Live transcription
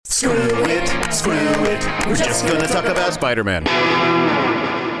Screw it. We're just gonna talk about Spider-Man.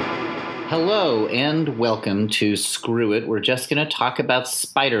 Hello and welcome to Screw It. We're just going to talk about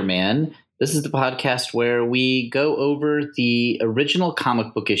Spider-Man. This is the podcast where we go over the original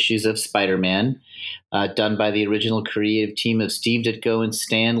comic book issues of Spider-Man, done by the original creative team of Steve Ditko and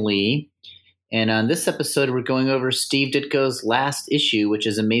Stan Lee. And on this episode, we're going over Steve Ditko's last issue, which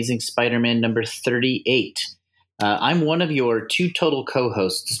is Amazing Spider-Man number 38. I'm one of your two total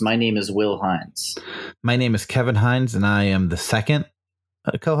co-hosts. My name is Will Hines. My name is Kevin Hines, and I am the second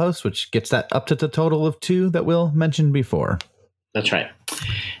co-host, which gets that up to the total of two that Will mentioned before. That's right.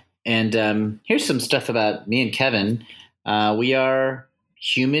 And here's some stuff about me and Kevin. We are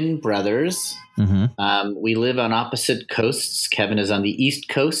human brothers. Mm-hmm. We live on opposite coasts. Kevin is on the East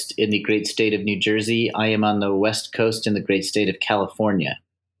Coast in the great state of New Jersey. I am on the West Coast in the great state of California.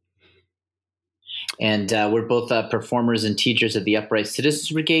 And we're both performers and teachers at the Upright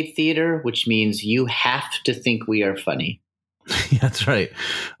Citizens Brigade Theater, which means you have to think we are funny. That's right.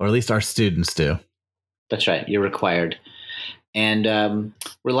 Or at least our students do. That's right. You're required. And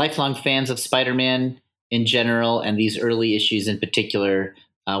we're lifelong fans of Spider-Man in general, and these early issues in particular.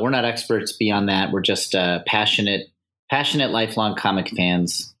 We're not experts beyond that. We're just passionate lifelong comic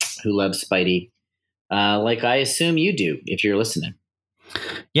fans who love Spidey, like I assume you do if you're listening.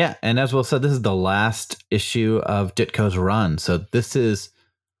 Yeah, and as Will said, this is the last issue of Ditko's run. So this is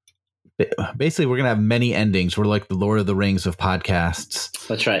basically, we're going to have many endings. We're like the Lord of the Rings of podcasts.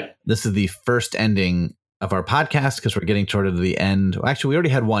 That's right. This is the first ending of our podcast because we're getting toward the end. Well, actually, we already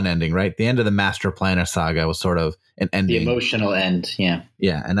had one ending, right? The end of the Master Planner saga was sort of an ending. The emotional end, yeah.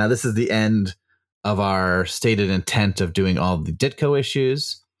 Yeah, and now this is the end of our stated intent of doing all the Ditko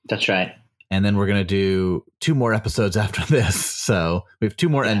issues. That's right. And then we're going to do two more episodes after this. So we have two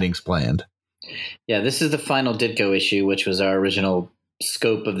more endings planned. Yeah, this is the final Ditko issue, which was our original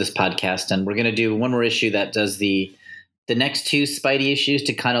scope of this podcast, and we're going to do one more issue that does the next two Spidey issues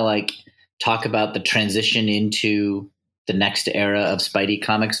to kind of like talk about the transition into the next era of Spidey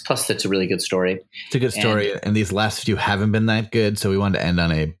comics. Plus, that's a really good story. It's a good story, and these last few haven't been that good, so we wanted to end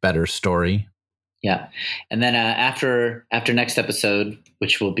on a better story. Yeah, and then after next episode,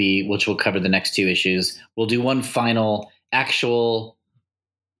 which will cover the next two issues, we'll do one final actual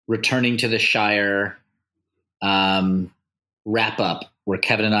returning to the Shire wrap up, where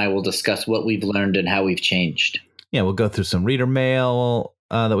Kevin and I will discuss what we've learned and how we've changed. Yeah, we'll go through some reader mail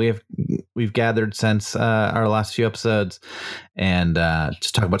that we've gathered since our last few episodes, and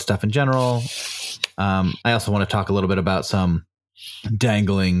just talk about stuff in general. I also want to talk a little bit about some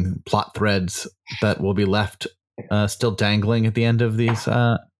dangling plot threads that will be left still dangling at the end of these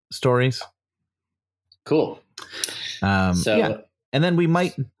stories. Cool. Yeah. And then we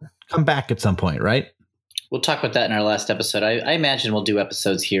might come back at some point, right? We'll talk about that in our last episode. I imagine we'll do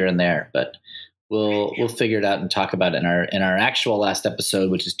episodes here and there, but we'll figure it out and talk about it in our actual last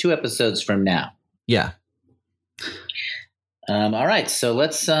episode, which is 2 episodes from now. Yeah. All right. So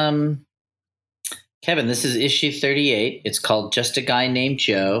let's Kevin, this is issue 38. It's called Just a Guy Named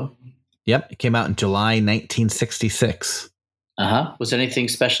Joe. Yep. It came out in July 1966. Was there anything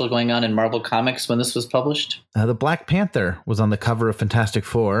special going on in Marvel Comics when this was published? The Black Panther was on the cover of Fantastic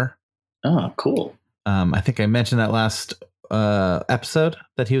Four. Oh, cool. I think I mentioned that last episode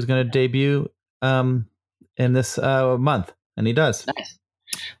that he was going to debut in this month, and he does. Nice.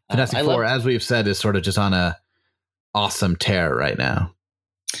 Fantastic Four, as we've said, is sort of just on a awesome tear right now.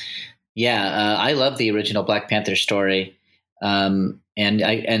 Yeah, I love the original Black Panther story, and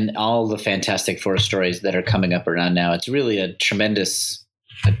all the Fantastic Four stories that are coming up around now. It's really a tremendous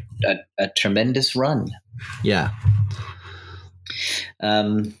run. Yeah.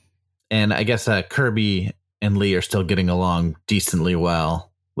 And I guess Kirby and Lee are still getting along decently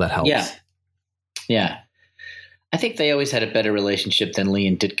well. That helps. Yeah. I think they always had a better relationship than Lee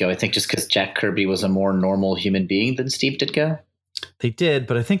and Ditko. I think just because Jack Kirby was a more normal human being than Steve Ditko. They did,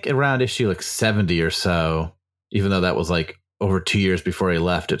 but I think around issue like 70 or so, even though that was like over 2 years before he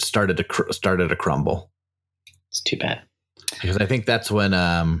left, it started to crumble. It's too bad. Because I think that's when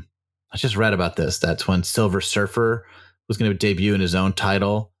I just read about this. That's when Silver Surfer was going to debut in his own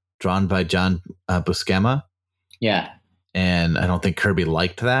title, drawn by John Buscema. Yeah. And I don't think Kirby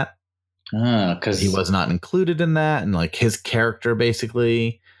liked that. Because he was not included in that, and like his character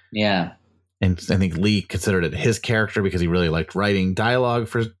basically. Yeah. And I think Lee considered it his character because he really liked writing dialogue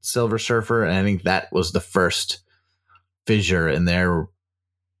for Silver Surfer. And I think that was the first fissure in their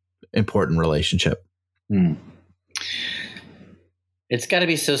important relationship. It's got to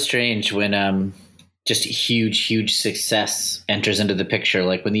be so strange when just huge success enters into the picture.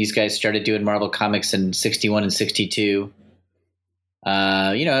 Like when these guys started doing Marvel Comics in 61 and 62,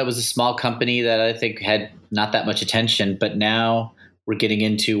 It was a small company that I think had not that much attention, but now we're getting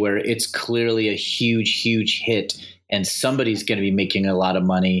into where it's clearly a huge, huge hit, and somebody's going to be making a lot of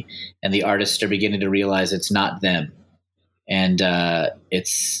money, and the artists are beginning to realize it's not them, and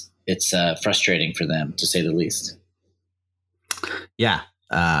it's frustrating for them, to say the least. Yeah,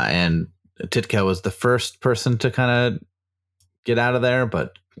 and Ditko was the first person to kind of get out of there,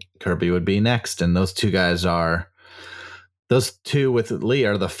 but Kirby would be next, and those two with Lee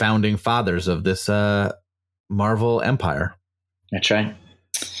are the founding fathers of this Marvel empire. That's right.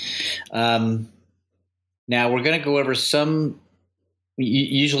 Now we're going to go over some.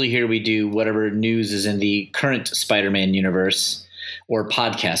 Usually here we do whatever news is in the current Spider-Man universe or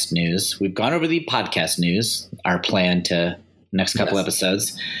podcast news. We've gone over the podcast news, our plan to next couple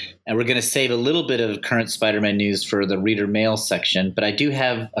episodes. And we're going to save a little bit of current Spider-Man news for the reader mail section. But I do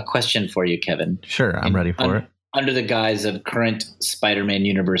have a question for you, Kevin. Sure, I'm ready for it. Under the guise of current Spider-Man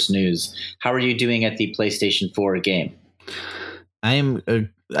universe news, how are you doing at the PlayStation 4 game? I am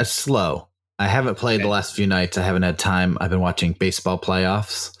slow. I haven't played the last few nights. I haven't had time. I've been watching baseball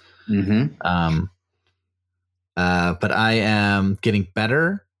playoffs. Mm-hmm. But I am getting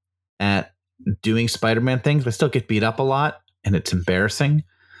better at doing Spider-Man things. But I still get beat up a lot, and it's embarrassing.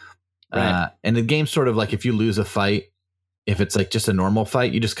 Right. And the game's sort of like if you lose a fight, if it's like just a normal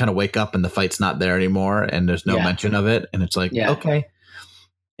fight, you just kind of wake up and the fight's not there anymore, and there's no mention of it, and it's like okay.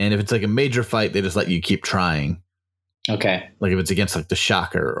 And if it's like a major fight, they just let you keep trying. Okay. Like if it's against like the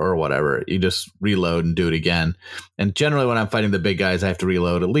Shocker or whatever, you just reload and do it again. And generally when I'm fighting the big guys, I have to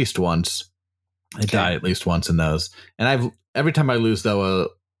reload at least once. I die at least once in those. And every time I lose though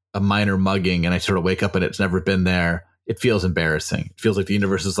a minor mugging and I sort of wake up and it's never been there, it feels embarrassing. It feels like the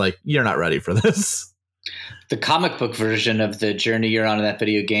universe is like, you're not ready for this. The comic book version of the journey you're on in that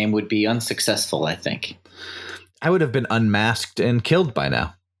video game would be unsuccessful, I think. I would have been unmasked and killed by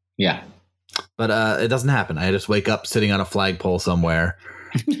now. Yeah. But it doesn't happen. I just wake up sitting on a flagpole somewhere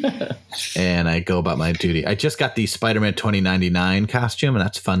and I go about my duty. I just got the Spider-Man 2099 costume, and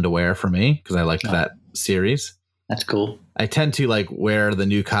that's fun to wear for me because I like that series. That's cool. I tend to like wear the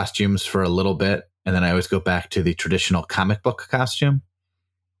new costumes for a little bit, and then I always go back to the traditional comic book costume.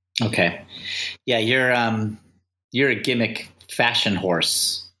 Okay. Yeah, you're a gimmick fashion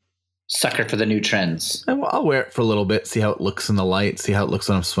horse. Sucker for the new trends. I'll wear it for a little bit, see how it looks in the light, see how it looks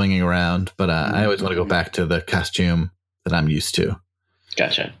when I'm swinging around. But I always want to go back to the costume that I'm used to.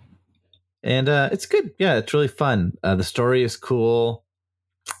 Gotcha. And it's good. Yeah, it's really fun. The story is cool.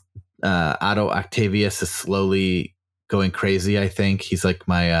 Otto Octavius is slowly going crazy, I think. He's like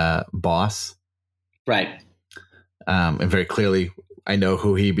my boss. Right. And very clearly, I know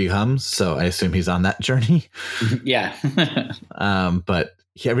who he becomes, so I assume he's on that journey. Yeah. But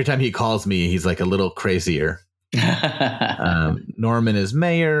every time he calls me, he's like a little crazier. Norman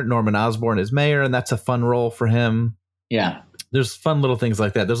Osborn is mayor, and that's a fun role for him. Yeah. There's fun little things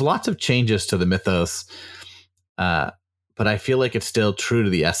like that. There's lots of changes to the mythos, but I feel like it's still true to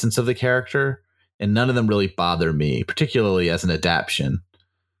the essence of the character, and none of them really bother me, particularly as an adaptation.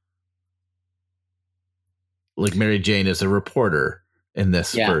 Like Mary Jane is a reporter in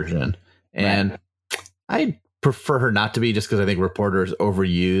this version, and I prefer her not to be, just because I think reporter is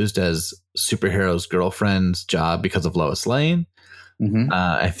overused as superhero's girlfriend's job because of Lois Lane. Mm-hmm.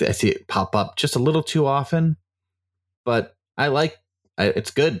 I see it pop up just a little too often, but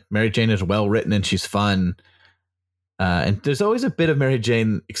it's good. Mary Jane is well written and she's fun. And there's always a bit of Mary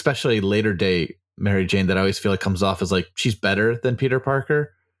Jane, especially later day Mary Jane, that I always feel like comes off as like she's better than Peter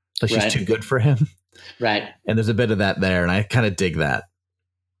Parker. Like she's too good for him. Right. And there's a bit of that there, and I kind of dig that.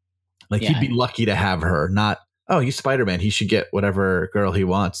 Like he'd be lucky to have her, not, oh, he's Spider-Man, he should get whatever girl he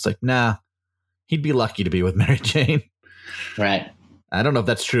wants. It's like, nah, he'd be lucky to be with Mary Jane. Right. I don't know if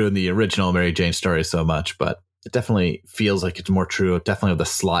that's true in the original Mary Jane story so much, but it definitely feels like it's more true, definitely of the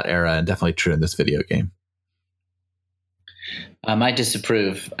slot era, and definitely true in this video game. I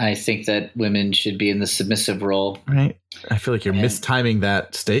disapprove. I think that women should be in the submissive role. Right. I feel like you're mistiming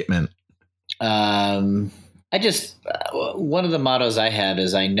that statement. I just one of the mottos I have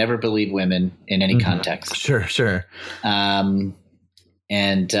is I never believe women in any context. Sure. I mean,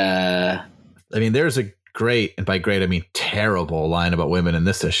 there's a great, and by great I mean terrible, line about women in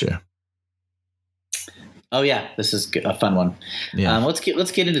this issue. Oh yeah, this is a fun one. Yeah. Let's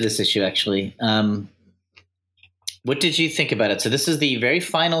get into this issue actually. What did you think about it? So this is the very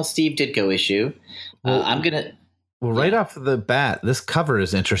final Steve Ditko issue. Right off the bat, this cover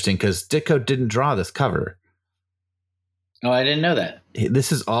is interesting because Ditko didn't draw this cover. Oh, I didn't know that.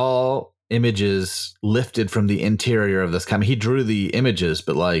 This is all images lifted from the interior of this comic. He drew the images,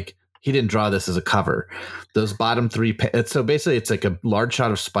 but like he didn't draw this as a cover. Those bottom three. So basically, it's like a large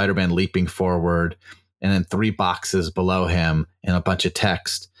shot of Spider-Man leaping forward, and then 3 boxes below him and a bunch of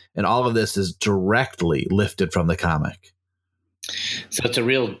text. And all of this is directly lifted from the comic. So it's a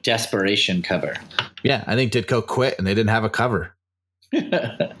real desperation cover. Yeah, I think Ditko quit and they didn't have a cover.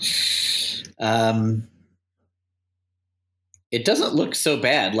 It doesn't look so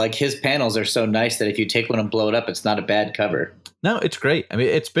bad. Like, his panels are so nice that if you take one and blow it up, it's not a bad cover. No, it's great. I mean,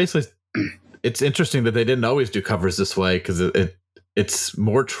 it's basically, it's interesting that they didn't always do covers this way, because it's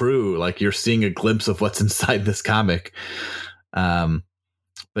more true. Like, you're seeing a glimpse of what's inside this comic.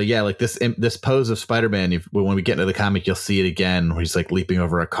 But yeah, like this pose of Spider-Man, when we get into the comic, you'll see it again where he's like leaping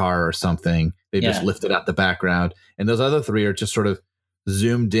over a car or something. They just lifted out the background. And those other 3 are just sort of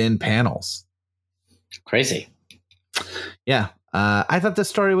zoomed in panels. Crazy. Yeah. I thought this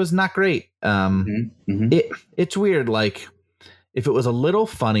story was not great. It's weird. Like, if it was a little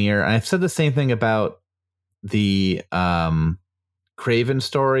funnier, I've said the same thing about the Kraven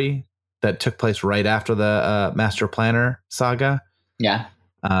story that took place right after the Master Planner saga. Yeah.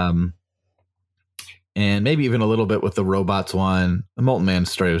 And maybe even a little bit with the robots one. The Molten Man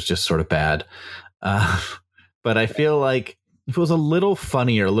story was just sort of bad. But I feel like if it was a little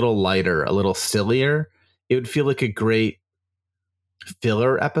funnier, a little lighter, a little sillier, it would feel like a great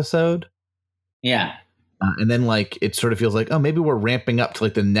filler episode. Yeah. And then like it sort of feels like, oh, maybe we're ramping up to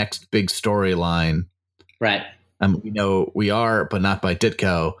like the next big storyline. Right. We know we are, but not by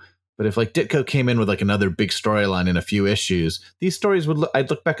Ditko. But if like Ditko came in with like another big storyline in a few issues, these stories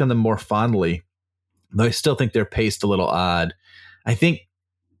I'd look back on them more fondly. Though I still think they're paced a little odd. I think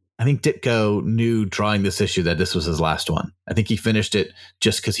Ditko knew drawing this issue that this was his last one. I think he finished it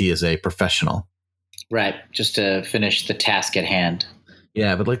just because he is a professional. Right. Just to finish the task at hand.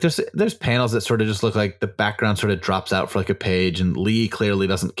 Yeah, but like there's panels that sort of just look like the background sort of drops out for like a page, and Lee clearly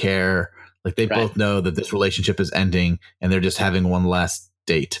doesn't care. Like they both know that this relationship is ending and they're just having one last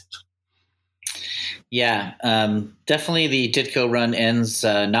date. Yeah, definitely the Ditko run ends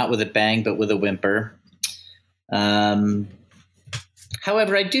not with a bang, but with a whimper. However,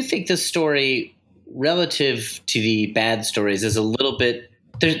 I do think this story, relative to the bad stories, is a little bit.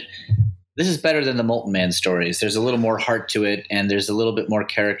 This is better than the Molten Man stories. There's a little more heart to it, and there's a little bit more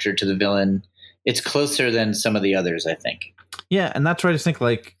character to the villain. It's closer than some of the others, I think. Yeah, and that's where I just think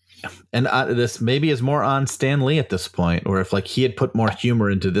like, and this maybe is more on Stan Lee at this point, or if like he had put more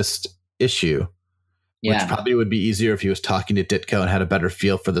humor into this issue. Which probably would be easier if he was talking to Ditko and had a better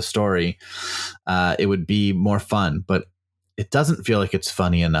feel for the story. It would be more fun, but it doesn't feel like it's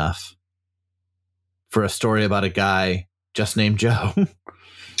funny enough for a story about a guy just named Joe.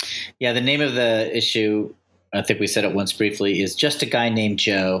 Yeah, the name of the issue, I think we said it once briefly, is Just a Guy Named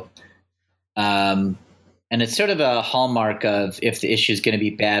Joe. And it's sort of a hallmark of if the issue is going to be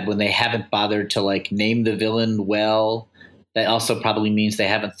bad when they haven't bothered to like name the villain well. That also probably means they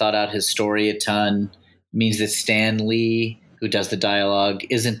haven't thought out his story a ton. Means that Stan Lee, who does the dialogue,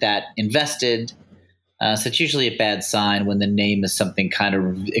 isn't that invested. So it's usually a bad sign when the name is something kind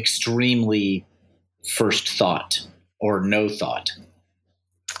of extremely first thought or no thought.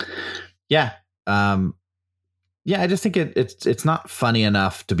 Yeah. I just think it's not funny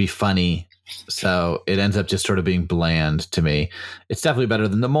enough to be funny. So it ends up just sort of being bland to me. It's definitely better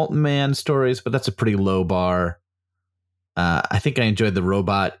than the Molten Man stories, but that's a pretty low bar. I think I enjoyed the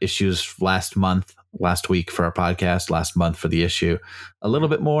robot issues last week for our podcast, last month for the issue a little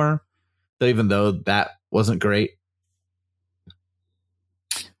bit more, even though that wasn't great.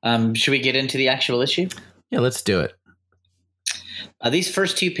 Should we get into the actual issue? Yeah, let's do it. These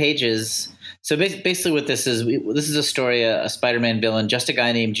first 2 pages. So basically what this is a story, a Spider-Man villain, Just a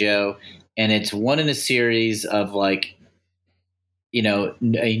Guy Named Joe. And it's one in a series of like,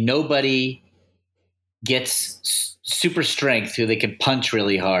 a nobody gets super strength who they can punch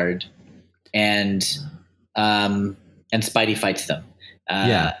really hard, and Spidey fights them.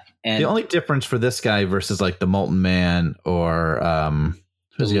 And the only difference for this guy versus like the Molten Man or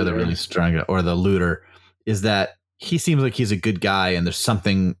who's the other really strong, or the Looter, is that he seems like he's a good guy, and there's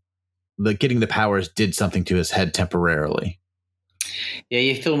something that getting the powers did something to his head temporarily. Yeah,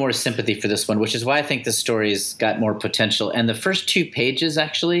 you feel more sympathy for this one, which is why I think the story's got more potential. And the first 2 pages,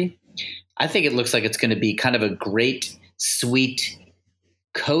 actually, I think it looks like it's going to be kind of a great, sweet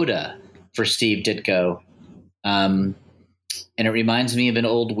coda for Steve Ditko. And it reminds me of an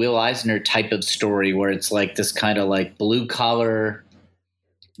old Will Eisner type of story where it's like this kind of like blue collar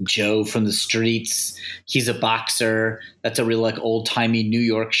Joe from the streets. He's a boxer. That's a real like old timey New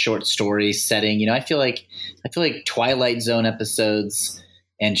York short story setting. I feel like Twilight Zone episodes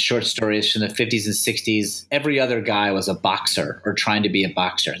and short stories from the 50s and 60s, every other guy was a boxer or trying to be a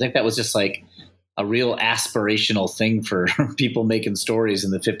boxer. I think that was just like a real aspirational thing for people making stories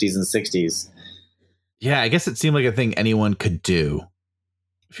in the 50s and 60s. Yeah, I guess it seemed like a thing anyone could do.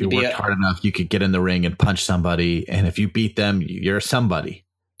 If you worked hard enough, you could get in the ring and punch somebody. And if you beat them, you're somebody.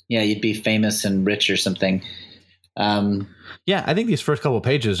 Yeah, you'd be famous and rich or something. Yeah, I think these first couple of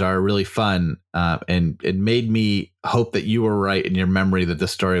pages are really fun. And it made me hope that you were right in your memory that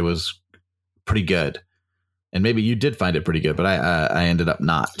this story was pretty good. And maybe you did find it pretty good, but I ended up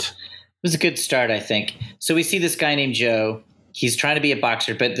not. It was a good start, I think. So we see this guy named Joe. He's trying to be a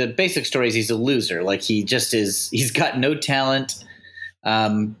boxer, but the basic story is he's a loser. Like he just is. He's got no talent.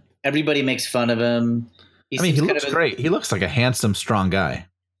 Everybody makes fun of him. He looks great. He looks like a handsome, strong guy.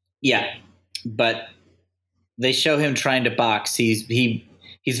 Yeah, but they show him trying to box. He's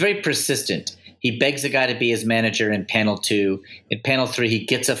very persistent. He begs a guy to be his manager in panel 2. In panel 3, he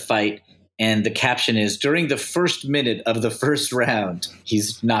gets a fight, and the caption is, during the first minute of the first round,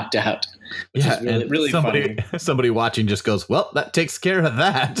 he's knocked out. Which is really funny. Somebody watching just goes, well, that takes care of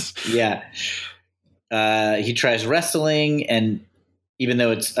that. Yeah. He tries wrestling, and even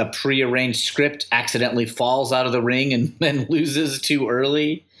though it's a prearranged script, accidentally falls out of the ring and then loses too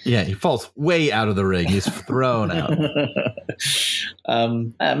early. Yeah, he falls way out of the ring. He's thrown out.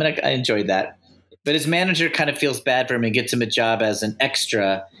 I enjoyed that. But his manager kind of feels bad for him and gets him a job as an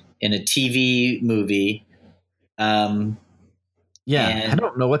extra in a TV movie. I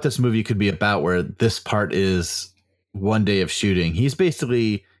don't know what this movie could be about where this part is one day of shooting. He's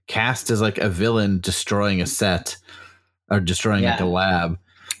basically cast as like a villain destroying a set or destroying like a lab.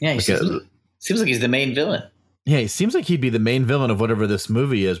 Yeah, seems like he's the main villain. Yeah, he seems like he'd be the main villain of whatever this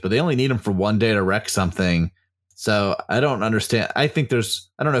movie is, but they only need him for one day to wreck something. So I don't understand. I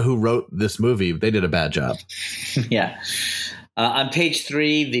don't know who wrote this movie, but they did a bad job. Yeah. On page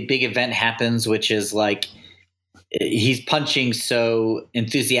 3, the big event happens, which is like he's punching so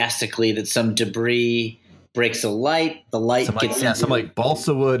enthusiastically that some debris breaks a light. The light some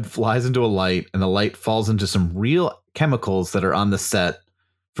balsa wood flies into a light, and the light falls into some real chemicals that are on the set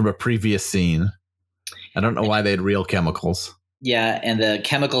from a previous scene. I don't know why they had real chemicals. Yeah, and the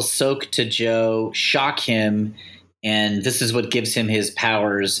chemicals soak to Joe, shock him, and this is what gives him his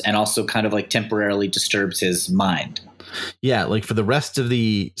powers and also kind of like temporarily disturbs his mind. Yeah, like for the rest of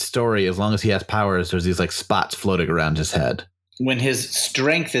the story, as long as he has powers, there's these like spots floating around his head. When his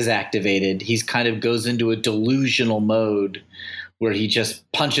strength is activated, he's kind of goes into a delusional mode where he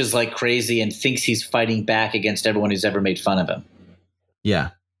just punches like crazy and thinks he's fighting back against everyone who's ever made fun of him.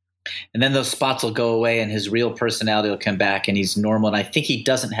 Yeah. And then those spots will go away and his real personality will come back and he's normal. And I think he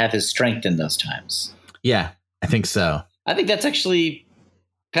doesn't have his strength in those times. Yeah, I think so. I think that's actually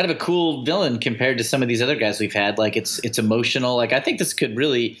kind of a cool villain compared to some of these other guys we've had. Like it's emotional. Like I think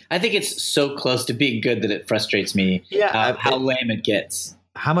it's so close to being good that it frustrates me. Yeah, how lame it gets.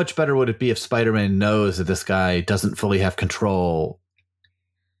 How much better would it be if Spider-Man knows that this guy doesn't fully have control?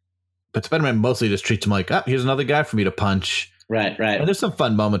 But Spider-Man mostly just treats him like, here's another guy for me to punch. Right. And there's some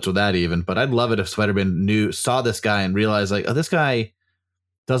fun moments with that even, but I'd love it if Spider-Man saw this guy and realized like, this guy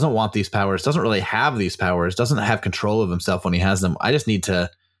doesn't want these powers, doesn't really have these powers, doesn't have control of himself when he has them. I just need to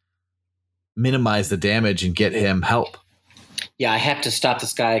minimize the damage and get him help. Yeah, I have to stop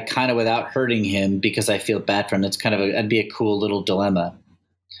this guy kind of without hurting him because I feel bad for him. It's kind of that'd be a cool little dilemma.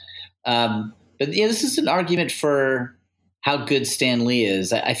 But yeah, this is an argument for how good Stan Lee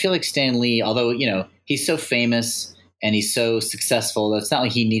is. I feel like Stan Lee, although, he's so famous and he's so successful, it's not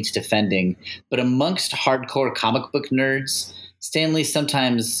like he needs defending. But amongst hardcore comic book nerds, Stan Lee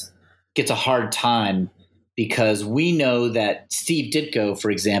sometimes gets a hard time because we know that Steve Ditko, for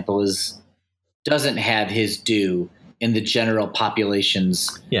example, doesn't have his due in the general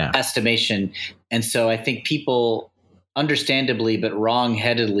population's estimation. And so I think people understandably but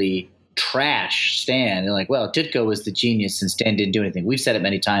wrongheadedly trash Stan. They're like, well, Ditko was the genius and Stan didn't do anything. We've said it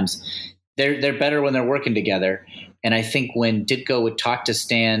many times. They're better when they're working together. And I think when Ditko would talk to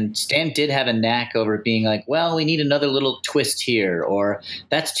Stan did have a knack over being like, well, we need another little twist here, or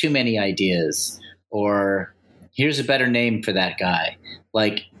that's too many ideas, or here's a better name for that guy.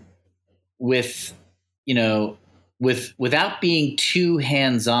 Like without being too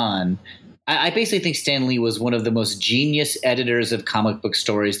hands-on, I basically think Stan Lee was one of the most genius editors of comic book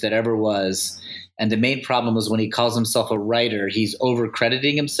stories that ever was. And the main problem is when he calls himself a writer, he's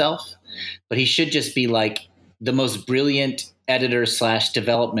over-crediting himself. But he should just be like the most brilliant editor /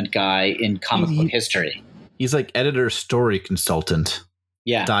 development guy in comic book history. He's like editor, story consultant,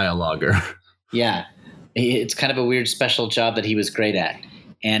 dialoguer. Yeah. It's kind of a weird special job that he was great at.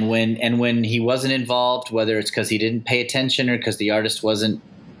 And when he wasn't involved, whether it's because he didn't pay attention or because the artist wasn't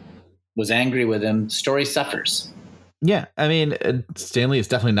was angry with him, the story suffers. Yeah, I mean, Stan Lee is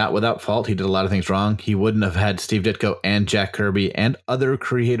definitely not without fault. He did a lot of things wrong. He wouldn't have had Steve Ditko and Jack Kirby and other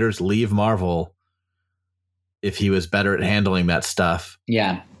creators leave Marvel if he was better at handling that stuff.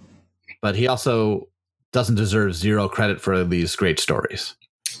 Yeah. But he also doesn't deserve zero credit for these great stories.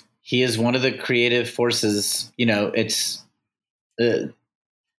 He is one of the creative forces. You know, it's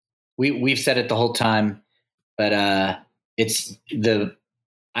we've said it the whole time, but I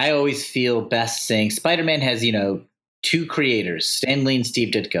always feel best saying Spider-Man has, you know, two creators, Stan Lee and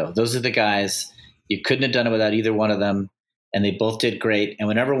Steve Ditko. Those are the guys. You couldn't have done it without either one of them, and they both did great. And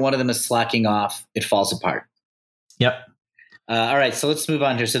whenever one of them is slacking off, it falls apart. Yep. All right, so let's move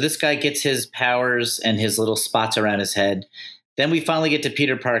on here. So this guy gets his powers and his little spots around his head. Then we finally get to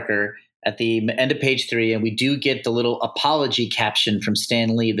Peter Parker at the end of page 3, and we do get the little apology caption from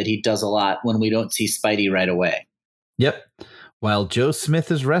Stan Lee that he does a lot when we don't see Spidey right away. Yep. While Joe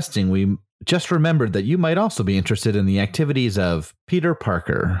Smith is resting, we just remembered that you might also be interested in the activities of Peter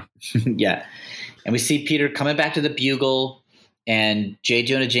Parker. Yeah. And we see Peter coming back to the Bugle, and J.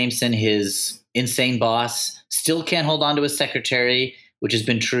 Jonah Jameson, his insane boss, still can't hold on to his secretary, which has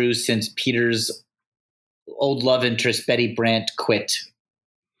been true since Peter's old love interest, Betty Brant, quit.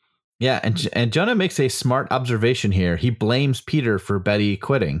 Yeah, and Jonah makes a smart observation here. He blames Peter for Betty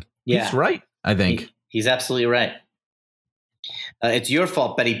quitting. Yeah. He's right, I think. He's absolutely right. It's your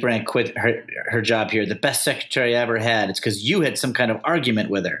fault Betty Brant quit her job here. The best secretary I ever had. It's because you had some kind of argument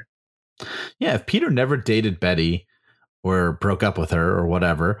with her. Yeah, if Peter never dated Betty or broke up with her or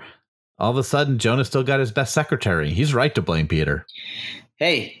whatever, all of a sudden Jonah still got his best secretary. He's right to blame Peter.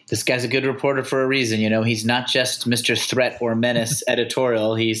 Hey, this guy's a good reporter for a reason. You know, he's not just Mr. Threat or Menace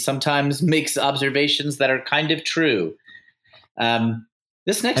editorial. He sometimes makes observations that are kind of true.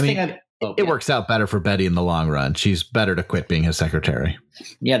 This next thing it works out better for Betty in the long run. She's better to quit being his secretary.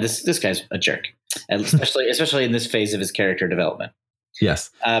 Yeah, this guy's a jerk, especially in this phase of his character development. Yes.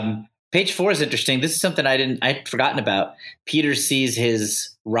 Page 4 is interesting. This is something I'd forgotten about. Peter sees his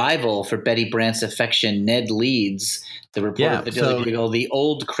rival for Betty Brant's affection, Ned Leeds, the reporter of the Daily Bugle, the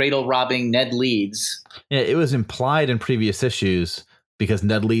old cradle-robbing Ned Leeds. Yeah, it was implied in previous issues because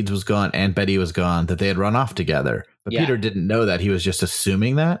Ned Leeds was gone and Betty was gone that they had run off together. But Peter didn't know that. He was just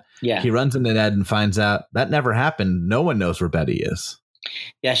assuming that. Yeah. He runs into Ned and finds out that never happened. No one knows where Betty is.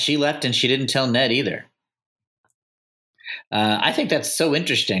 Yeah, she left and she didn't tell Ned either. I think that's so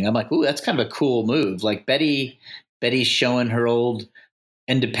interesting. I'm like, ooh, that's kind of a cool move. Like Betty's showing her old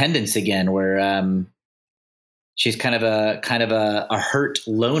independence again, where she's kind of a hurt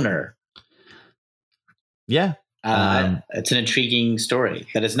loner. Yeah. It's an intriguing story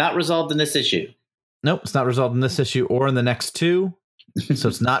that is not resolved in this issue. Nope, it's not resolved in this issue or in the next two. So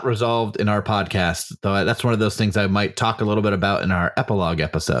it's not resolved in our podcast. Though that's one of those things I might talk a little bit about in our epilogue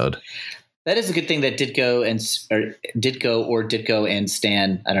episode. That is a good thing that Ditko and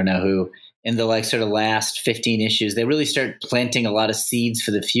Stan, I don't know who, in the like sort of last 15 issues, they really start planting a lot of seeds for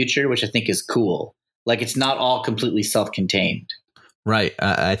the future, which I think is cool. Like it's not all completely self-contained. Right.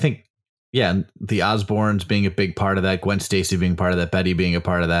 I think, yeah, the Osborns being a big part of that, Gwen Stacy being part of that, Betty being a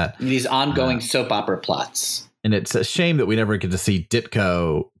part of that. These ongoing soap opera plots. And it's a shame that we never get to see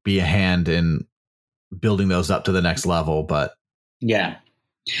Ditko be a hand in building those up to the next level. But yeah.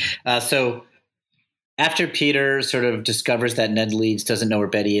 So after Peter sort of discovers that Ned Leeds doesn't know where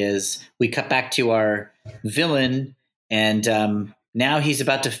Betty is, we cut back to our villain. And now he's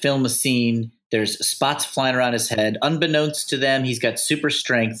about to film a scene. There's spots flying around his head. Unbeknownst to them, he's got super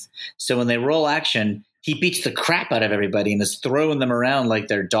strength. So when they roll action, he beats the crap out of everybody and is throwing them around like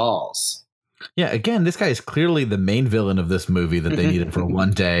they're dolls. Yeah, again, this guy is clearly the main villain of this movie that they needed for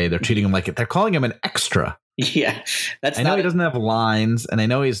one day. They're treating him like they're calling him an extra. Yeah, I know he doesn't have lines, and I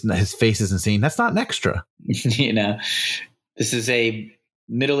know his face isn't seen. That's not an extra. You know, this is a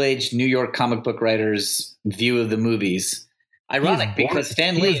middle-aged New York comic book writer's view of the movies. Ironic because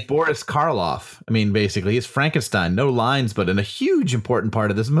Stan Lee is Boris Karloff. I mean, basically, he's Frankenstein. No lines, but in a huge important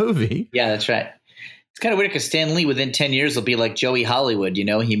part of this movie. Yeah, that's right. It's kind of weird because Stan Lee within 10 years will be like Joey Hollywood. You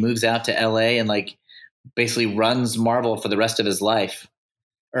know, he moves out to L.A. and like basically runs Marvel for the rest of his life.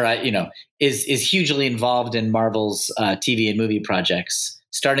 Or, you know, is hugely involved in Marvel's TV and movie projects,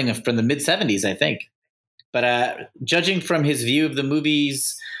 starting from the mid-'70s, I think. But judging from his view of the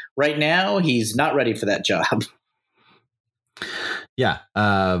movies right now, he's not ready for that job. Yeah.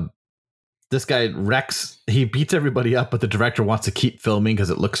 This guy, Rex, he beats everybody up, but the director wants to keep filming because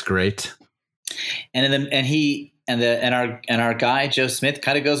it looks great. And our guy, Joe Smith,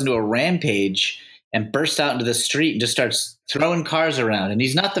 kind of goes into a rampage and bursts out into the street and just starts throwing cars around. And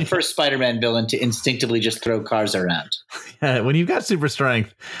he's not the first Spider-Man villain to instinctively just throw cars around. Yeah, when you've got super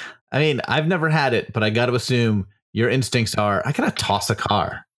strength, I mean, I've never had it, but I got to assume your instincts are, I got to toss a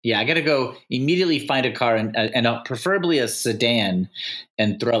car. Yeah, I got to go immediately find a car and preferably a sedan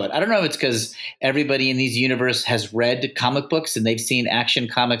and throw it. I don't know if it's because everybody in these universe has read comic books and they've seen Action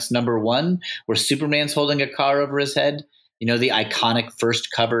Comics #1 where Superman's holding a car over his head. You know, the iconic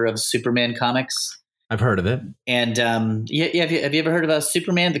first cover of Superman comics. I've heard of it. And have you ever heard about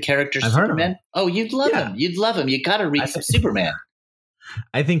Superman, the character I've Superman? heard of him. Oh, you'd love him. You'd love him. You got to read Superman.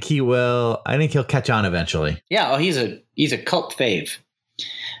 I think he will. I think he'll catch on eventually. Yeah. Oh, he's a cult fave.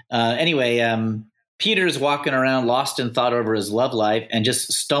 Anyway, Peter's walking around lost in thought over his love life and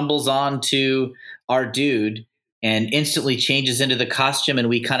just stumbles on to our dude and instantly changes into the costume. And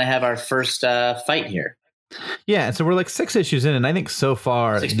we kind of have our first fight here. Yeah. And so we're like 6 issues in. And I think so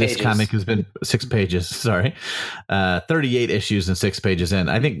far this comic has been 6 pages. Sorry. 38 issues and 6 pages in.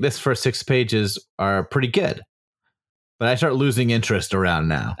 I think this first 6 pages are pretty good. But I start losing interest around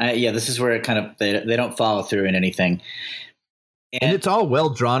now. Yeah, this is where it kind of they don't follow through in anything. And it's all well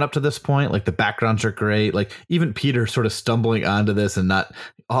drawn up to this point. Like the backgrounds are great. Like even Peter sort of stumbling onto this and not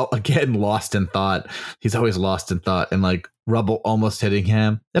again lost in thought. He's always lost in thought and like rubble almost hitting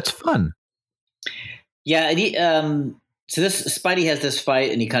him. That's fun. Yeah. And so this Spidey has this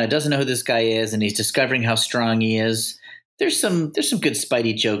fight and he kind of doesn't know who this guy is and he's discovering how strong he is. There's some good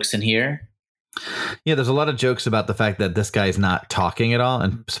Spidey jokes in here. Yeah, there's a lot of jokes about the fact that this guy's not talking at all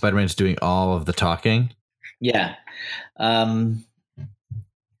and Spider-Man's doing all of the talking. Yeah. And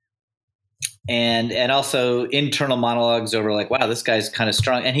also internal monologues over like, wow, this guy's kind of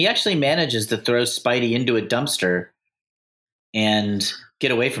strong. And he actually manages to throw Spidey into a dumpster and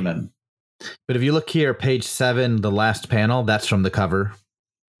get away from him. But if you look here, page 7, the last panel, that's from the cover.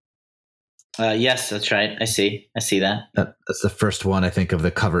 Yes, that's right. I see that. That's the first one, I think, of the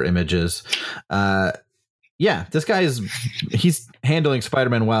cover images. Yeah, this guy he's handling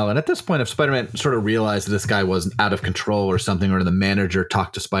Spider-Man well. And at this point, if Spider-Man sort of realized that this guy was out of control or something, or the manager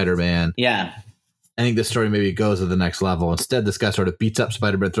talked to Spider-Man. Yeah. I think this story maybe goes to the next level. Instead, this guy sort of beats up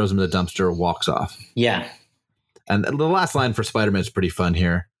Spider-Man, throws him in the dumpster, walks off. Yeah. And the last line for Spider-Man is pretty fun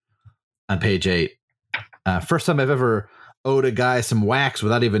here on page 8. First time I've ever owed a guy some wax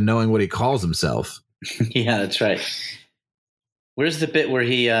without even knowing what he calls himself. Yeah, that's right. Where's the bit where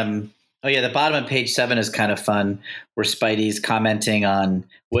he the bottom of page 7 is kind of fun, where Spidey's commenting on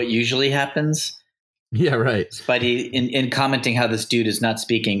what usually happens. Yeah, right. Spidey in commenting how this dude is not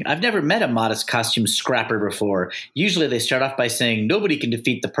speaking. I've never met a modest costume scrapper before. Usually they start off by saying, nobody can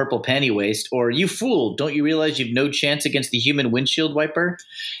defeat the purple panty waist, or you fool, don't you realize you've no chance against the human windshield wiper?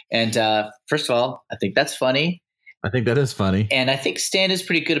 And first of all, I think that's funny. I think that is funny. And I think Stan is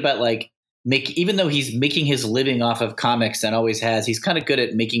pretty good about even though he's making his living off of comics and always has, he's kind of good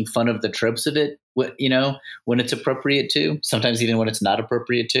at making fun of the tropes of it, when it's appropriate to, sometimes even when it's not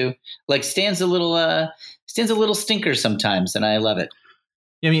appropriate to. Like Stan's a little stinker sometimes, and I love it.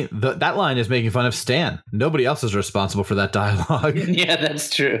 I mean, that line is making fun of Stan. Nobody else is responsible for that dialogue. Yeah, that's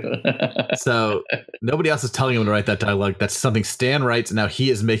true. So nobody else is telling him to write that dialogue. That's something Stan writes, and now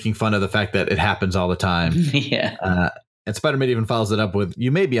he is making fun of the fact that it happens all the time. Yeah. And Spider-Man even follows it up with,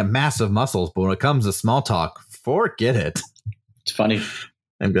 you may be a mass of muscles, but when it comes to small talk, forget it. It's funny.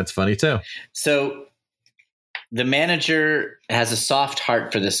 And that's funny, too. So the manager has a soft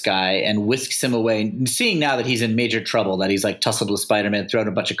heart for this guy and whisks him away. Seeing now that he's in major trouble, that he's like tussled with Spider-Man, throwing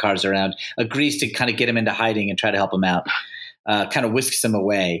a bunch of cars around, agrees to kind of get him into hiding and try to help him out. Kind of whisks him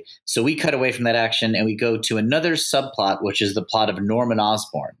away. So we cut away from that action and we go to another subplot, which is the plot of Norman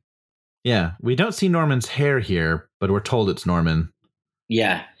Osborn. Yeah, we don't see Norman's hair here, but we're told it's Norman.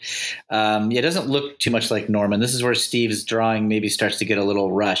 Yeah. It doesn't look too much like Norman. This is where Steve's drawing maybe starts to get a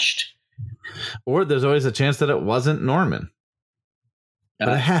little rushed. Or there's always a chance that it wasn't Norman.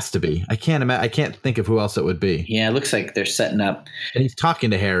 But it has to be. I can't think of who else it would be. Yeah, it looks like they're setting up. And he's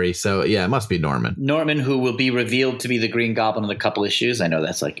talking to Harry, so yeah, it must be Norman. Norman, who will be revealed to be the Green Goblin in a couple issues. I know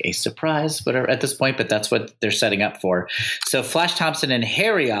that's like a surprise, but at this point, but that's what they're setting up for. So Flash Thompson and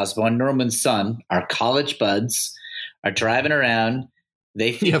Harry Osborn, Norman's son, our college buds, are driving around.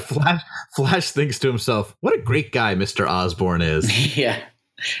 Flash thinks to himself, what a great guy Mr. Osborn is. Yeah.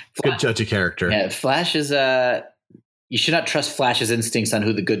 Good judge of character. Yeah, Flash is you should not trust Flash's instincts on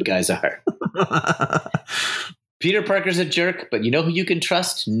who the good guys are. Peter Parker's a jerk, but you know who you can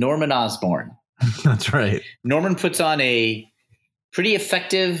trust? Norman Osborn. That's right. Norman puts on a pretty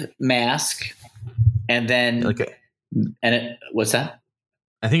effective mask, and then what's that?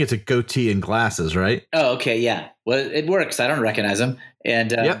 I think it's a goatee and glasses, right? Oh, okay, yeah. Well, it works. I don't recognize him,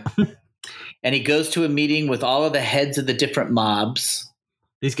 and yep. And he goes to a meeting with all of the heads of the different mobs.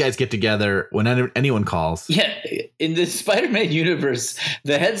 These guys get together when anyone calls. Yeah, in the Spider-Man universe,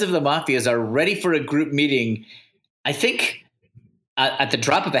 the heads of the mafias are ready for a group meeting. I think at the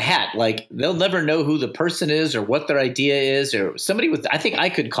drop of a hat, like they'll never know who the person is or what their idea is, or somebody with. I think I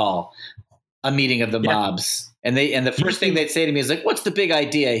could call a meeting of the mobs, and the first thing they'd say to me is like, "What's the big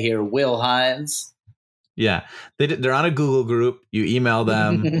idea here, Will Hines?" Yeah, they're on a Google group. You email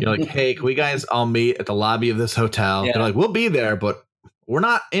them. You're like, "Hey, can we guys all meet at the lobby of this hotel?" Yeah. They're like, "We'll be there, but we're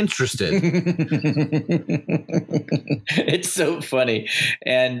not interested." It's so funny.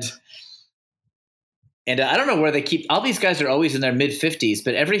 And I don't know where they keep all these guys are always in their mid 50s,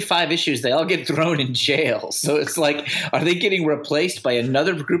 but every 5 issues they all get thrown in jail. So it's like, are they getting replaced by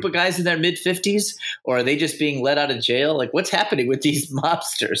another group of guys in their mid 50s, or are they just being let out of jail? Like, what's happening with these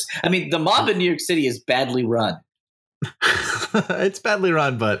mobsters? I mean, the mob in New York City is badly run. It's badly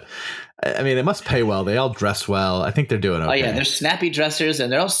run, but I mean, it must pay well. They all dress well. I think they're doing okay. Oh yeah, they're snappy dressers,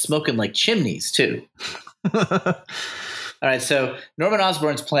 and they're all smoking like chimneys too. All right, so Norman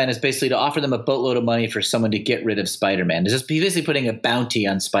Osborn's plan is basically to offer them a boatload of money for someone to get rid of Spider-Man. He's basically putting a bounty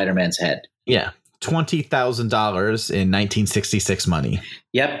on Spider-Man's head. Yeah, $20,000 in 1966 money.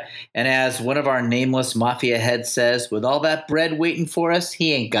 Yep, and as one of our nameless mafia heads says, with all that bread waiting for us,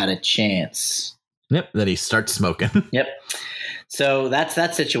 he ain't got a chance. Yep, then he starts smoking. Yep. So that's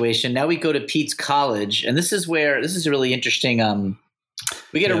that situation. Now we go to Pete's college, and this is a really interesting.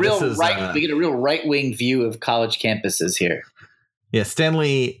 We get a real right-wing view of college campuses here. Yeah, Stan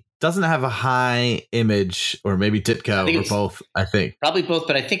Lee doesn't have a high image, or maybe Ditko, or both, I think. Probably both,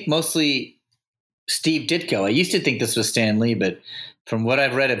 but I think mostly Steve Ditko. I used to think this was Stan Lee, but from what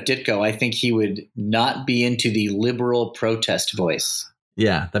I've read of Ditko, I think he would not be into the liberal protest voice.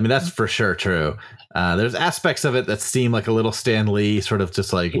 Yeah, I mean, that's for sure true. There's aspects of it that seem like a little Stan Lee, sort of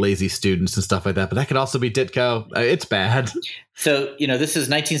just like lazy students and stuff like that. But that could also be Ditko. It's bad. So, this is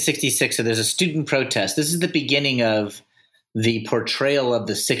 1966. So there's a student protest. This is the beginning of the portrayal of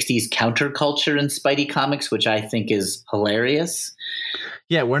the 60s counterculture in Spidey comics, which I think is hilarious.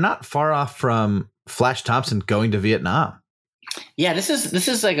 Yeah, we're not far off from Flash Thompson going to Vietnam. Yeah, this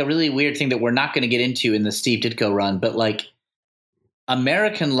is like a really weird thing that we're not going to get into in the Steve Ditko run, but like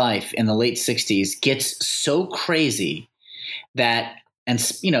American life in the late 60s gets so crazy that, and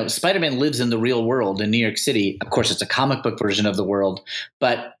Spider-Man lives in the real world in New York City. Of course, it's a comic book version of the world,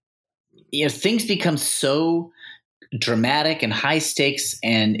 but things become so dramatic and high stakes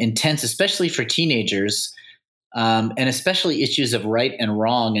and intense, especially for teenagers, and especially issues of right and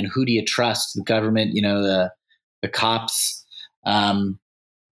wrong and who do you trust, the government, the cops,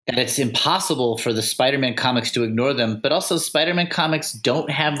 that it's impossible for the Spider-Man comics to ignore them. But also Spider-Man comics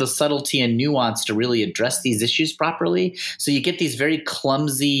don't have the subtlety and nuance to really address these issues properly. So you get these very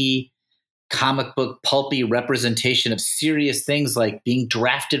clumsy comic book pulpy representation of serious things like being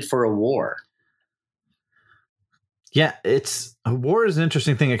drafted for a war. Yeah, war is an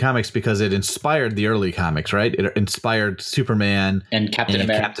interesting thing in comics because it inspired the early comics, right? It inspired Superman and Captain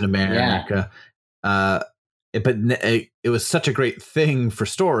America. Yeah. But it was such a great thing for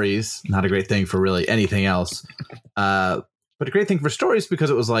stories, not a great thing for really anything else. But a great thing for stories because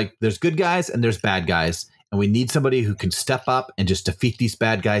it was like, there's good guys and there's bad guys. And we need somebody who can step up and just defeat these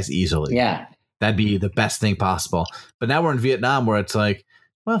bad guys easily. Yeah. That'd be the best thing possible. But now we're in Vietnam where it's like,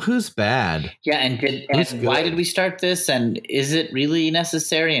 well, who's bad? Yeah. And why did we start this? And is it really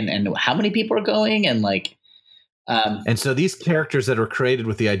necessary? And how many people are going? And like, and so these characters that are created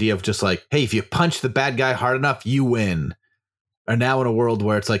with the idea of just like, hey, if you punch the bad guy hard enough, you win, are now in a world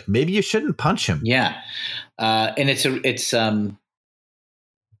where it's like, maybe you shouldn't punch him. Yeah. And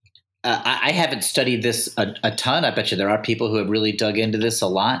I haven't studied this a ton. I bet you there are people who have really dug into this a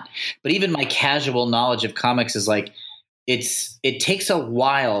lot, but even my casual knowledge of comics is like, it takes a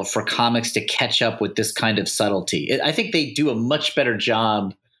while for comics to catch up with this kind of subtlety. I think they do a much better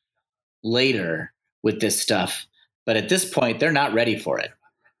job later with this stuff. But at this point, they're not ready for it.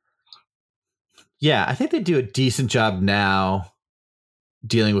 Yeah, I think they do a decent job now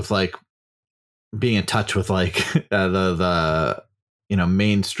dealing with like being in touch with like the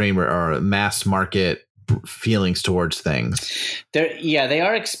mainstream or mass market feelings towards things. They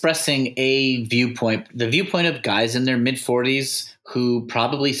are expressing a viewpoint, the viewpoint of guys in their mid 40s who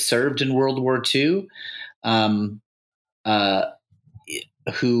probably served in World War II,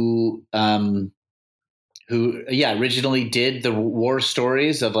 who originally did the war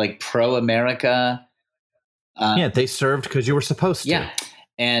stories of like pro-America. They served because you were supposed to. Yeah,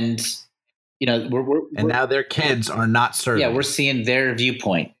 and we're now their kids are not serving. Yeah, we're seeing their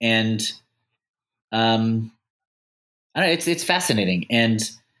viewpoint, and I don't know. It's fascinating, and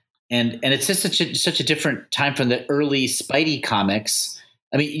it's just such a different time from the early Spidey comics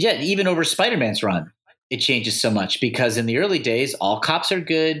I mean, yeah, even over Spider-Man's run, it changes so much because in the early days, all cops are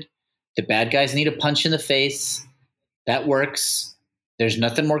good. The bad guys need a punch in the face. That works. There's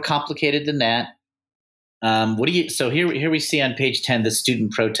nothing more complicated than that. So here we see on page 10 the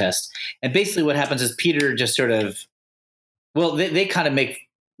student protest, and basically what happens is Peter just sort of, well, they kind of make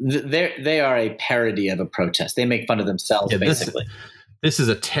they are a parody of a protest. They make fun of themselves, basically. This is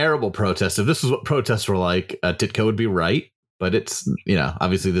a terrible protest. If this is what protests were like, Ditko would be right. But it's,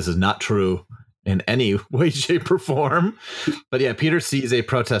 obviously this is not true in any way, shape, or form. But yeah, Peter sees a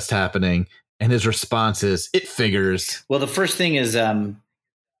protest happening, and his response is, "It figures." Well, the first thing is they're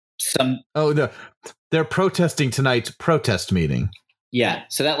protesting tonight's protest meeting. Yeah,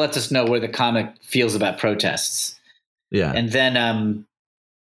 so that lets us know where the comic feels about protests. Yeah, and then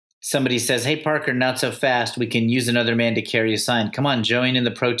somebody says, "Hey, Parker, not so fast. We can use another man to carry a sign. Come on, join in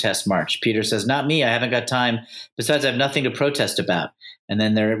the protest march." Peter says, "Not me. I haven't got time. Besides, I have nothing to protest about." And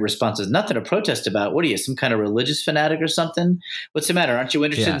then their response is, "Nothing to protest about? What are you, some kind of religious fanatic or something? What's the matter? Aren't you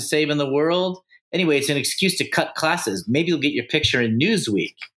interested in saving the world? Anyway, it's an excuse to cut classes. Maybe you'll get your picture in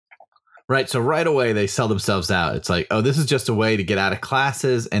Newsweek." Right. So right away, they sell themselves out. It's like, oh, this is just a way to get out of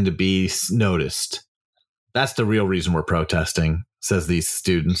classes and to be noticed. That's the real reason we're protesting, says these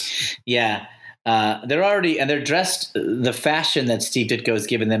students. Yeah. They're dressed, the fashion that Steve Ditko has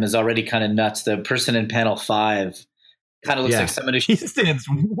given them is already kind of nuts. The person in panel 5 kind of looks like someone who... He stands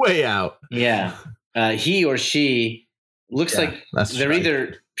way out. Yeah. He or she looks like they're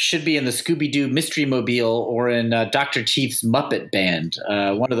either should be in the Scooby-Doo Mystery Mobile or in Dr. Teeth's Muppet Band.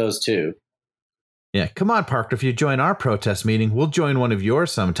 One of those two. Yeah, come on, Parker. If you join our protest meeting, we'll join one of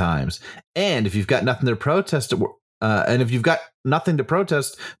yours sometimes. And if you've got nothing to protest,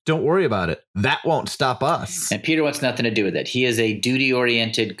 don't worry about it. That won't stop us. And Peter wants nothing to do with it. He is a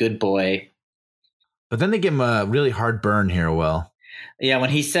duty-oriented good boy. But then they give him a really hard burn here, Will. Yeah,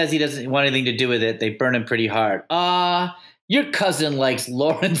 when he says he doesn't want anything to do with it, they burn him pretty hard. Your cousin likes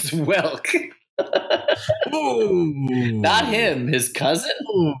Lawrence Welk. Not him, his cousin.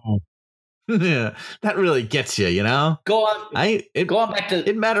 Ooh. Yeah, that really gets you, Go on back to...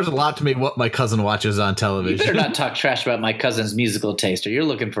 It matters a lot to me what my cousin watches on television. You better not talk trash about my cousin's musical taste, or you're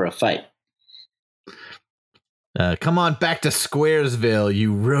looking for a fight. Come on back to Squaresville,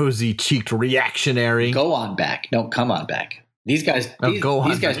 you rosy-cheeked reactionary. Go on back. No, come on back. These guys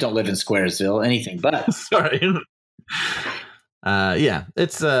don't live in Squaresville, anything but. Sorry.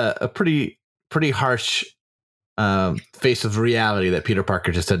 It's a pretty harsh face of reality that Peter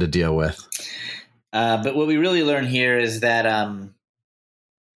Parker just had to deal with. But what we really learn here is that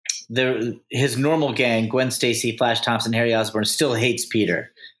his normal gang, Gwen Stacy, Flash Thompson, Harry Osborn, still hates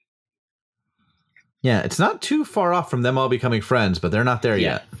Peter. Yeah, it's not too far off from them all becoming friends, but they're not there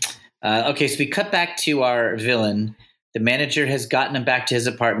yet. Okay, so we cut back to our villain. The manager has gotten him back to his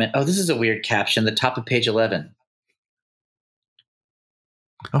apartment. Oh, this is a weird caption, the top of page 11.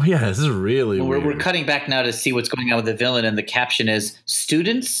 Oh, yeah, this is really weird. We're cutting back now to see what's going on with the villain, and the caption is,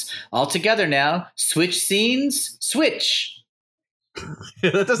 "Students, all together now. Switch scenes, switch."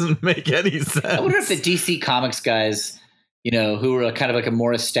 Yeah, that doesn't make any sense. I wonder if the DC Comics guys, who are kind of like a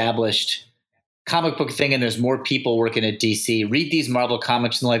more established comic book thing, and there's more people working at DC, read these Marvel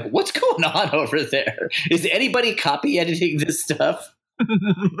comics and like, what's going on over there? Is anybody copy editing this stuff?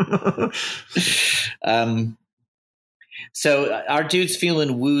 So our dude's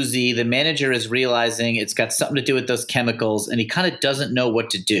feeling woozy. The manager is realizing it's got something to do with those chemicals, and he kind of doesn't know what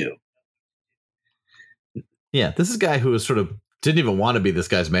to do. Yeah, this is a guy who was sort of didn't even want to be this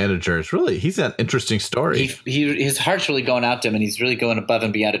guy's manager. He's an interesting story. His heart's really going out to him, and he's really going above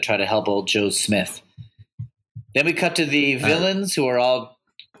and beyond to try to help old Joe Smith. Then we cut to the villains who are all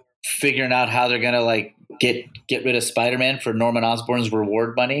figuring out how they're going to get rid of Spider-Man for Norman Osborn's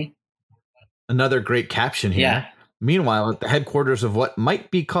reward money. Another great caption here. Yeah. Meanwhile, at the headquarters of what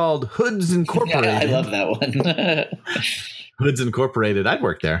might be called Hoods Incorporated. Yeah, I love that one. Hoods Incorporated. I'd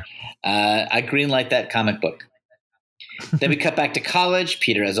work there. I greenlight that comic book. Then we cut back to college.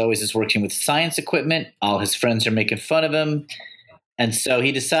 Peter, as always, is working with science equipment. All his friends are making fun of him. And so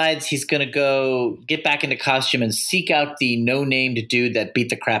he decides he's going to go get back into costume and seek out the no-named dude that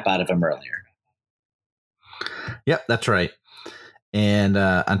beat the crap out of him earlier. Yep, that's right. And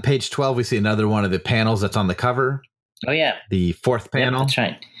on page 12, we see another one of the panels that's on the cover. Oh, yeah. The fourth panel.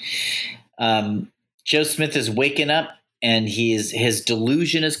 Yeah, that's right. Joe Smith is waking up, and his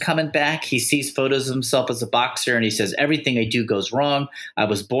delusion is coming back. He sees photos of himself as a boxer, and he says, "Everything I do goes wrong. I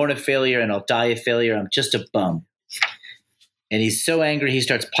was born a failure, and I'll die a failure. I'm just a bum." And he's so angry, he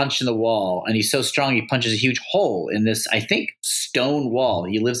starts punching the wall. And he's so strong, he punches a huge hole in this, I think, stone wall.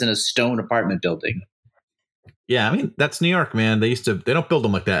 He lives in a stone apartment building. Yeah, I mean, that's New York, man. They don't build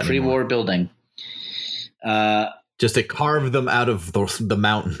them like that anymore. Pre-war building. Just they carve them out of the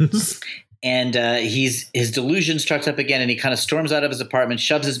mountains. And his delusion starts up again, and he kind of storms out of his apartment,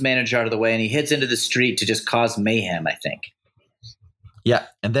 shoves his manager out of the way, and he heads into the street to just cause mayhem, I think. Yeah,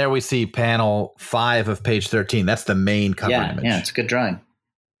 and there we see panel 5 of page 13. That's the main cover image. Yeah, it's a good drawing.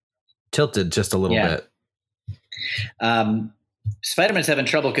 Tilted just a little bit. Spider-Man's having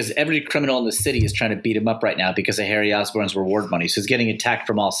trouble because every criminal in the city is trying to beat him up right now because of Harry Osborn's reward money. So he's getting attacked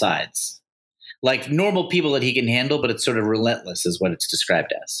from all sides. Like normal people that he can handle, but it's sort of relentless is what it's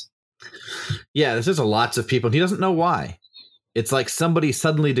described as. Yeah, there's just lots of people. And he doesn't know why. It's like somebody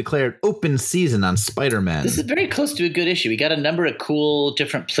suddenly declared open season on Spider-Man. This is very close to a good issue. We got a number of cool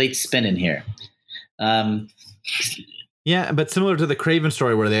different plates spinning here. Yeah, but similar to the Craven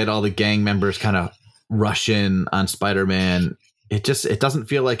story where they had all the gang members kind of rush in on Spider-Man, it doesn't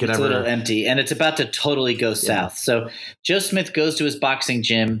feel like it's a little empty, and it's about to totally go south. So Joe Smith goes to his boxing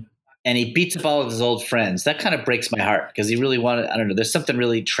gym and he beats up all of his old friends. That kind of breaks my heart because he really wanted, I don't know, there's something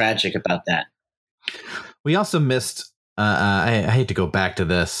really tragic about that. We also missed, I hate to go back to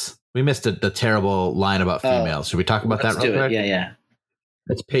this. We missed the terrible line about females. Should we talk about that real quick? Yeah.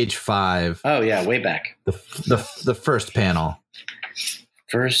 It's page 5. Oh yeah, way back. The first panel.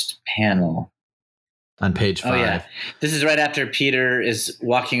 First panel. On page 5. Oh yeah. This is right after Peter is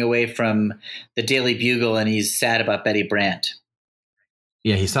walking away from the Daily Bugle and he's sad about Betty Brant.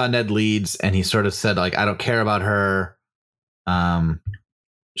 Yeah, he saw Ned Leeds and he sort of said, like, I don't care about her.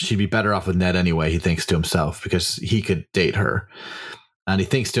 She'd be better off with Ned anyway, he thinks to himself, because he could date her. And he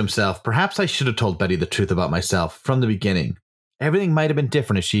thinks to himself, perhaps I should have told Betty the truth about myself from the beginning. Everything might have been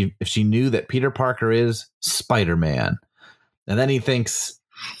different if she knew that Peter Parker is Spider-Man. And then he thinks,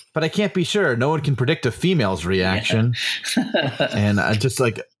 but I can't be sure. No one can predict a female's reaction. Yeah. And just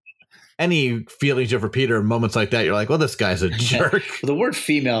like any feelings you have for Peter, moments like that, you're like, well, this guy's a jerk. The word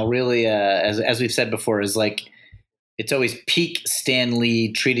female really, as we've said before, is like, it's always peak Stan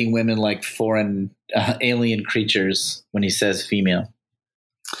Lee treating women like foreign alien creatures when he says female.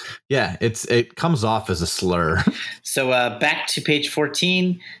 Yeah, it comes off as a slur. So back to page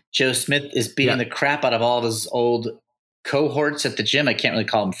 14, Joe Smith is beating the crap out of all of his old cohorts at the gym. I can't really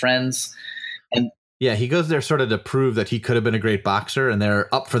call them friends. And yeah, he goes there sort of to prove that he could have been a great boxer, and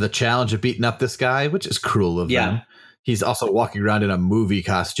they're up for the challenge of beating up this guy, which is cruel of them. He's also walking around in a movie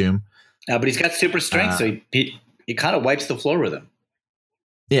costume. But he's got super strength, so he kind of wipes the floor with him.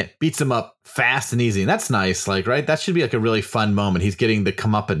 Yeah, beats him up fast and easy. And that's nice. Like, right? That should be like a really fun moment. He's getting the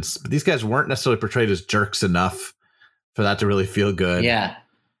comeuppance. But these guys weren't necessarily portrayed as jerks enough for that to really feel good. Yeah.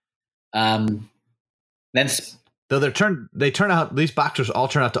 Though they turn out, these boxers all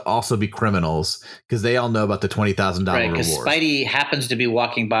turn out to also be criminals because they all know about the $20,000 reward. Because Spidey happens to be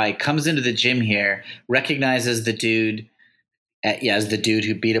walking by, comes into the gym here, recognizes the dude as the dude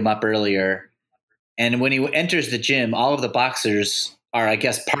who beat him up earlier. And when he enters the gym, all of the boxers are, I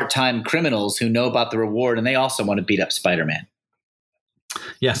guess, part-time criminals who know about the reward, and they also want to beat up Spider-Man.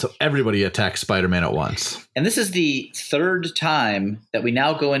 Yeah, so everybody attacks Spider-Man at once. And this is the third time that we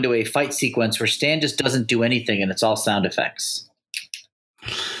now go into a fight sequence where Stan just doesn't do anything, and it's all sound effects.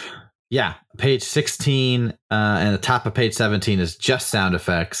 Yeah, page 16 and the top of page 17 is just sound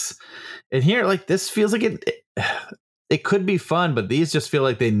effects. And here, like, this feels like it could be fun, but these just feel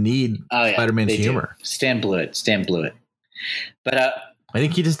like they need Spider-Man's humor. Stan blew it. But I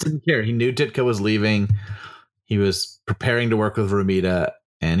think he just didn't care. He knew Ditka was leaving. He was preparing to work with Romita,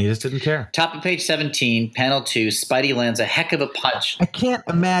 and he just didn't care. Top of page 17, panel 2, Spidey lands a heck of a punch. I can't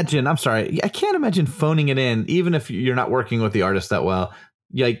imagine phoning it in, even if you're not working with the artist that well.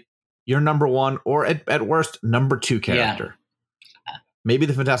 Like, you're number 1, or at worst, number 2 character. Yeah. Maybe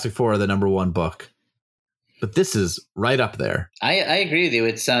the Fantastic Four are the number 1 book. But this is right up there. I agree with you.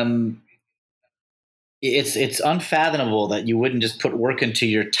 It's unfathomable that you wouldn't just put work into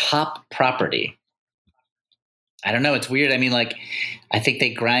your top property. I don't know. It's weird. I mean, like, I think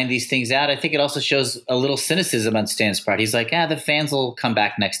they grind these things out. I think it also shows a little cynicism on Stan's part. He's like, the fans will come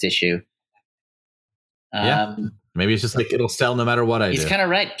back next issue. Yeah. Maybe it's just like, it'll sell no matter what I do. He's kind of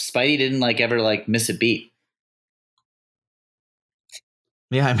right. Spidey didn't ever miss a beat.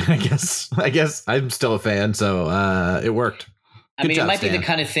 Yeah, I mean, I guess I'm still a fan, so it worked. Good job, it might Stan. Be the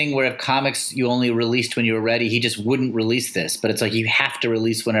kind of thing where if comics you only released when you were ready, he just wouldn't release this. But it's like you have to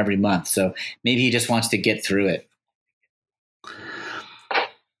release one every month. So maybe he just wants to get through it.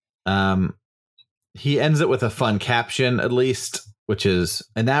 He ends it with a fun caption, at least,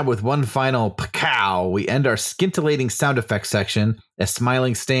 And now with one final pow, we end our scintillating sound effects section as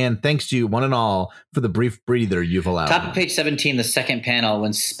Smiling Stan thanks you one and all for the brief breather you've allowed. Top of page 17, the second panel,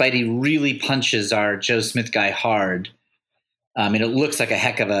 when Spidey really punches our Joe Smith guy hard. And it looks like a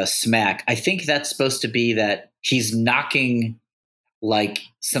heck of a smack. I think that's supposed to be that he's knocking like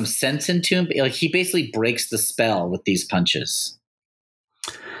some sense into him. Like he basically breaks the spell with these punches.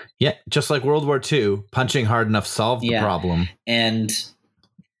 Yeah, just like World War II, punching hard enough solved the problem. And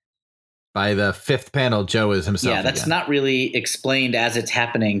by the fifth panel, Joe is himself. Yeah, that's not really explained as it's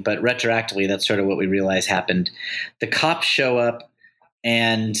happening, but retroactively, that's sort of what we realize happened. The cops show up,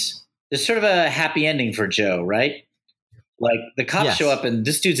 and there's sort of a happy ending for Joe, right? Like the cops show up, and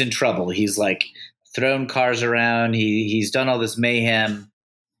this dude's in trouble. He's like thrown cars around. He's done all this mayhem,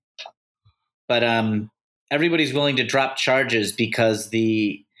 but everybody's willing to drop charges because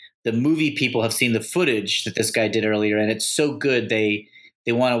the movie people have seen the footage that this guy did earlier, and it's so good they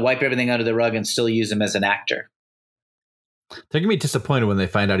want to wipe everything under the rug and still use him as an actor. They're going to be disappointed when they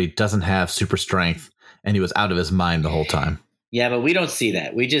find out he doesn't have super strength and he was out of his mind the whole time. Yeah, but we don't see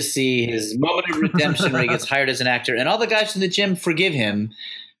that. We just see his moment of redemption where he gets hired as an actor, and all the guys in the gym forgive him,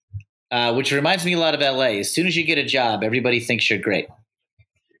 which reminds me a lot of LA. As soon as you get a job, everybody thinks you're great.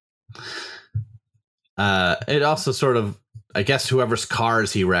 It also sort of, I guess whoever's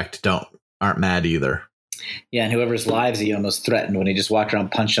cars he wrecked aren't mad either. Yeah, and whoever's lives he almost threatened when he just walked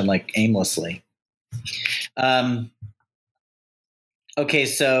around punching like aimlessly. Okay,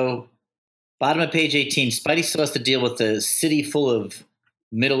 so bottom of page 18, Spidey still has to deal with the city full of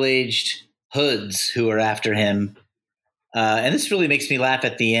middle-aged hoods who are after him. And this really makes me laugh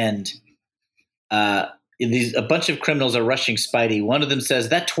at the end. A bunch of criminals are rushing Spidey. One of them says,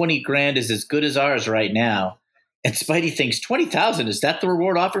 that 20 grand is as good as ours right now. And Spidey thinks, 20,000, is that the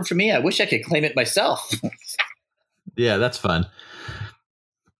reward offered for me? I wish I could claim it myself. Yeah, that's fun.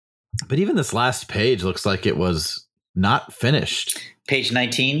 But even this last page looks like it was not finished. Page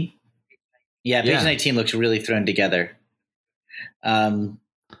 19? Yeah, page 19 looks really thrown together.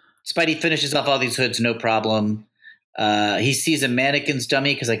 Spidey finishes off all these hoods, no problem. He sees a mannequin's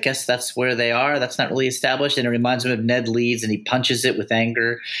dummy because I guess that's where they are. That's not really established. And it reminds him of Ned Leeds, and he punches it with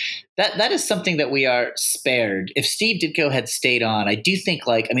anger. That is something that we are spared. If Steve Ditko had stayed on, I do think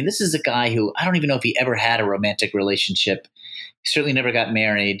this is a guy who I don't even know if he ever had a romantic relationship. He certainly never got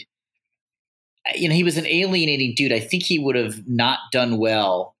married. He was an alienating dude. I think he would have not done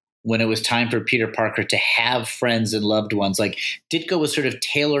well when it was time for Peter Parker to have friends and loved ones. Like Ditko was sort of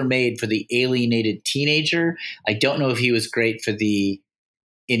tailor-made for the alienated teenager. I don't know if he was great for the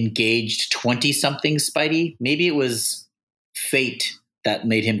engaged 20-something Spidey. Maybe it was fate that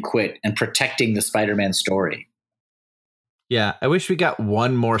made him quit and protecting the Spider-Man story. Yeah, I wish we got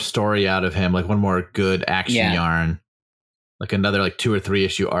one more story out of him, like one more good action yarn, like another 2 or 3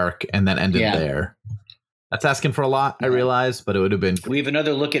 issue arc, and then ended there. That's asking for a lot, I realize, but it would have been. We have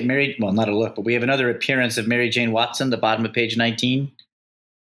another look at not a look, but we have another appearance of Mary Jane Watson, the bottom of page 19.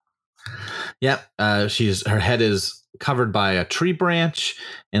 Yep. Her head is covered by a tree branch,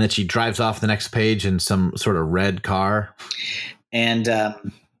 and then she drives off the next page in some sort of red car. And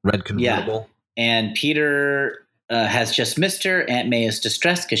red convertible. Yeah. And Peter has just missed her. Aunt May is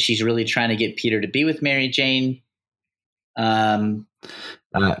distressed because she's really trying to get Peter to be with Mary Jane.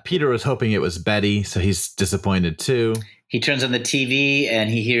 Peter was hoping it was Betty, so he's disappointed too. He turns on the TV and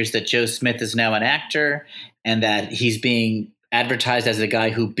he hears that Joe Smith is now an actor and that he's being advertised as the guy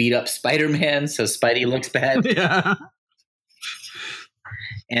who beat up Spider-Man, so Spidey looks bad. Yeah.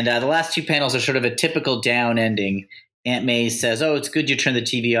 And the last 2 panels are sort of a typical down ending. Aunt May says, "Oh, it's good you turned the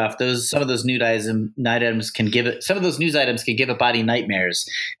TV off. Some of those news items can give a body nightmares."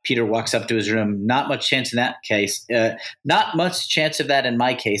 Peter walks up to his room. Not much chance in that case. Not much chance of that in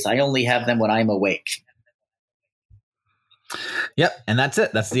my case. I only have them when I'm awake. Yep, and that's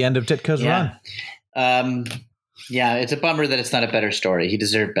it. That's the end of Ditko's run. Yeah, it's a bummer that it's not a better story. He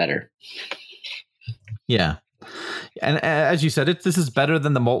deserved better. Yeah, and as you said, this is better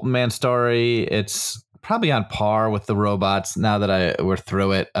than the Molten Man story. It's probably on par with the robots now that we're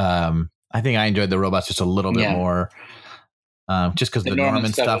through it. I think I enjoyed the robots just a little bit more, just because the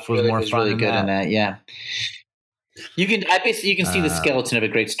Norman stuff was more fun. Really good in that, yeah. You can see the skeleton of a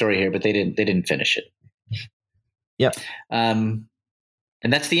great story here, but they didn't finish it. Yep. And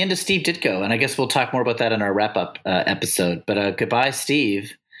that's the end of Steve Ditko, and I guess we'll talk more about that in our wrap up episode. But goodbye,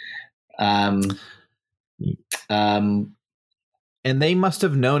 Steve. And they must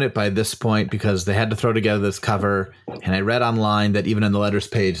have known it by this point because they had to throw together this cover. And I read online that even in the letters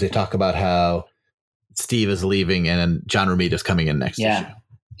page, they talk about how Steve is leaving and John Romita is coming in next issue.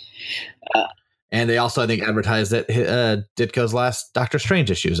 And they also, I think, advertised that Ditko's last Doctor Strange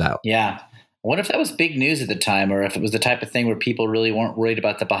issue is out. Yeah. I wonder if that was big news at the time, or if it was the type of thing where people really weren't worried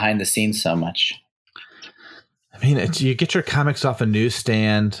about the behind the scenes so much. I mean, you get your comics off a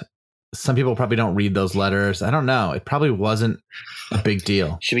newsstand. Some people probably don't read those letters. I don't know. It probably wasn't a big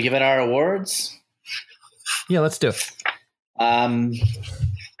deal. Should we give it our awards? Yeah, let's do it.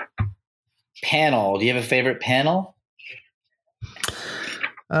 Panel. Do you have a favorite panel?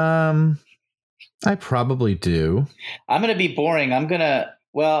 I probably do. I'm going to be boring.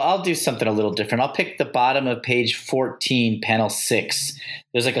 I'll do something a little different. I'll pick the bottom of page 14, panel 6.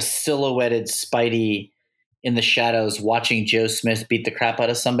 There's like a silhouetted Spidey in the shadows watching Joe Smith beat the crap out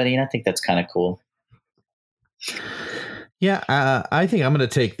of somebody, and I think that's kind of cool. Yeah, I think I'm going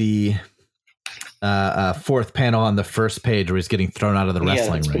to take the fourth panel on the first page where he's getting thrown out of the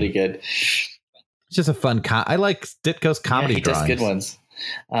wrestling ring. That's pretty good. It's just a fun I like Ditko's comedy drawings. He does good ones.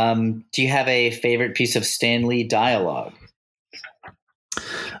 Do you have a favorite piece of Stan Lee dialogue?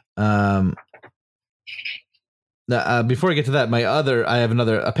 Before I get to that, I have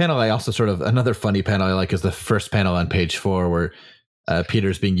a panel. Another funny panel I like is the first panel on page 4 where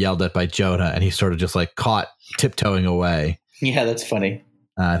Peter's being yelled at by Jonah and he's sort of just like caught tiptoeing away. Yeah, that's funny.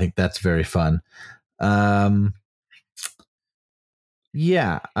 I think that's very fun. Yeah.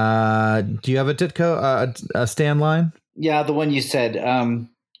 Do you have a Ditko, a Stan line? Yeah, the one you said.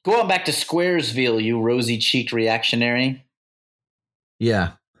 Go on back to Squaresville, you rosy-cheeked reactionary.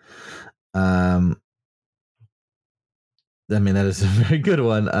 Yeah. I mean, that is a very good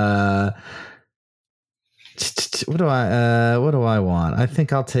one. What do I want? I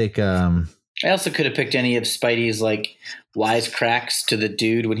think I'll take. I also could have picked any of Spidey's like wisecracks to the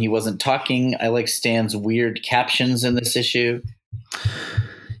dude when he wasn't talking. I like Stan's weird captions in this issue.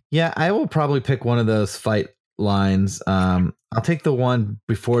 Yeah, I will probably pick one of those fight lines. I'll take the one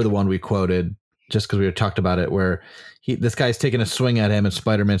before the one we quoted, just because we had talked about it, where this guy's taking a swing at him and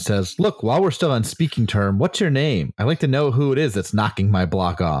Spider-Man says, "Look, while we're still on speaking term, what's your name? I'd like to know who it is that's knocking my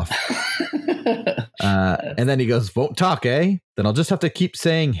block off." And then he goes, "Won't talk, eh? Then I'll just have to keep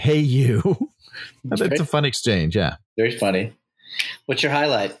saying, hey, you." It's a fun exchange. Yeah. Very funny. What's your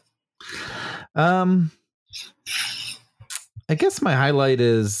highlight? I guess my highlight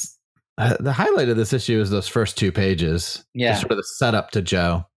is the highlight of this issue is those first 2 pages. Yeah. Just sort of the setup to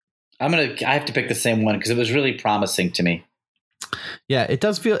Joe. I have to pick the same one because it was really promising to me. Yeah, it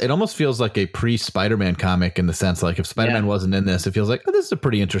almost feels like a pre-Spider-Man comic in the sense like if Spider-Man wasn't in this, it feels like, this is a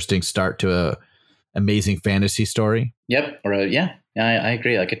pretty interesting start to a amazing fantasy story. Yep. Or I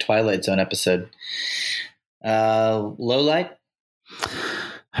agree. Like a Twilight Zone episode. Lowlight?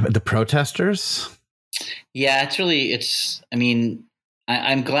 The protesters? Yeah,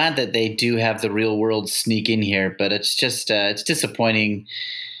 I'm glad that they do have the real world sneak in here, but it's just, it's disappointing.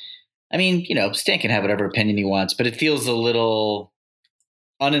 I mean, Stan can have whatever opinion he wants, but it feels a little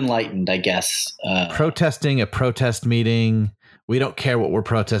unenlightened, I guess. Protesting a protest meeting. We don't care what we're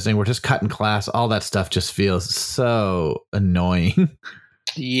protesting. We're just cutting class. All that stuff just feels so annoying.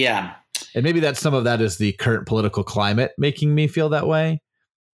 Yeah. And maybe some of that is the current political climate making me feel that way.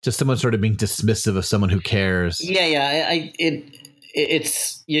 Just someone sort of being dismissive of someone who cares. Yeah.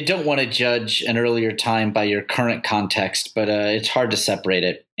 It's you don't want to judge an earlier time by your current context, but it's hard to separate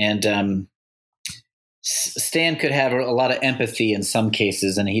it. And Stan could have a lot of empathy in some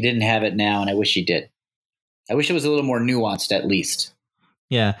cases, and he didn't have it now, and I wish he did. I wish it was a little more nuanced, at least.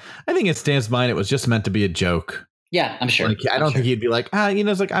 Yeah, I think in Stan's mind, it was just meant to be a joke. Yeah, I'm sure. I don't think he'd be like,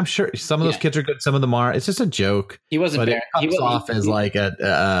 it's like, I'm sure some of those kids are good, some of them are. It's just a joke. He wasn't. But it comes off as like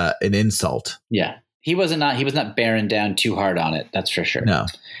an insult. Yeah. He was not bearing down too hard on it. That's for sure. No,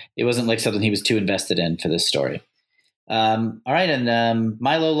 it wasn't like something he was too invested in for this story. All right. And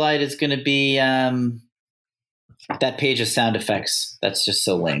my low light is going to be that page of sound effects. That's just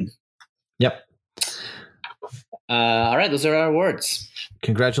so lame. Yep. All right. Those are our awards.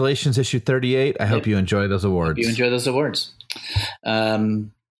 Congratulations, issue 38. I hope you enjoy those awards. Hope you enjoy those awards.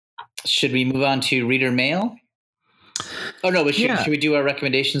 Should we move on to reader mail? Oh, no. But should we do our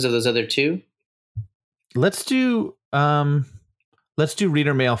recommendations of those other 2? Let's do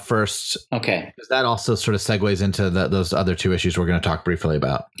reader mail first. Okay. Because that also sort of segues into those other 2 issues we're going to talk briefly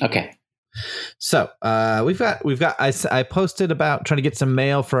about. Okay. So I posted about trying to get some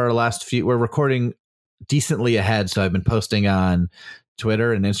mail for our last few. We're recording decently ahead, so I've been posting on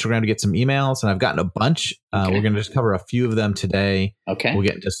Twitter and Instagram to get some emails, and I've gotten a bunch. Okay. We're going to just cover a few of them today. Okay. We'll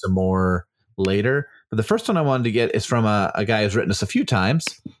get into some more later. But the first one I wanted to get is from a guy who's written us a few times,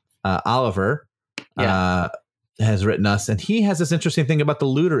 Oliver. Has written us, and he has this interesting thing about the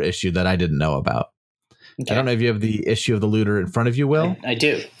Looter issue that I didn't know about. Okay. I don't know if you have the issue of the Looter in front of you, Will. I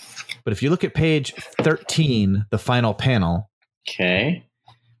do. But if you look at page 13, the final panel. Okay.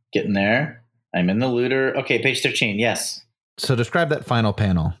 Getting there. I'm in the looter. Okay, page 13. Yes. So describe that final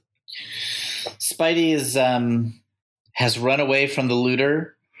panel. Spidey has run away from the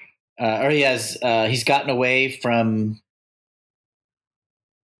looter, or he's gotten away from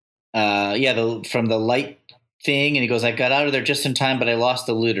from the light thing, and he goes, I got out of there just in time, but I lost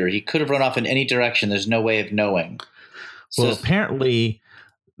the looter. He could have run off in any direction. There's no way of knowing. So, well, apparently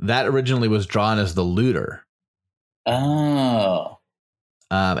that originally was drawn as the looter. Oh.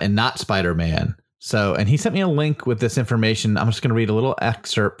 And not Spider-Man. So, and he sent me a link with this information. I'm just going to read a little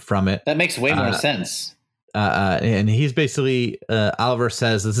excerpt from it. That makes way more sense. And he's basically, Oliver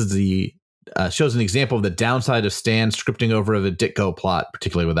says this is shows an example of the downside of Stan scripting over of a Ditko plot,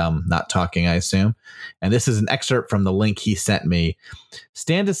 particularly with them not talking, I assume. And this is an excerpt from the link he sent me.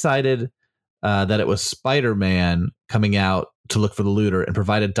 Stan decided that it was Spider-Man coming out to look for the looter and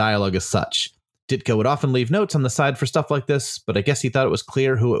provided dialogue as such. Ditko would often leave notes on the side for stuff like this, but I guess he thought it was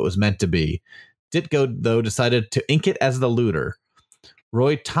clear who it was meant to be. Ditko, though, decided to ink it as the looter.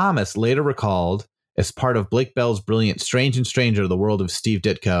 Roy Thomas later recalled, as part of Blake Bell's brilliant Strange and Stranger, The World of Steve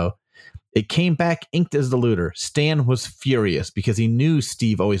Ditko, it came back inked as the looter. Stan was furious because he knew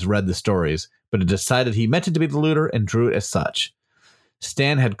Steve always read the stories, but had decided he meant it to be the looter and drew it as such.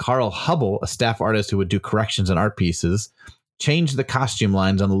 Stan had Carl Hubble, a staff artist who would do corrections on art pieces, change the costume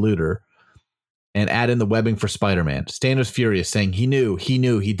lines on the looter, and add in the webbing for Spider-Man. Stan was furious, saying he knew,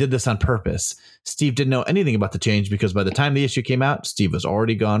 he did this on purpose. Steve didn't know anything about the change because by the time the issue came out, Steve was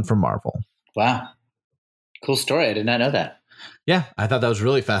already gone from Marvel. Wow. Cool story. I did not know that. Yeah, I thought that was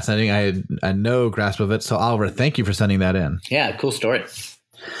really fascinating. I had no grasp of it. So Oliver, thank you for sending that in. Yeah, cool story.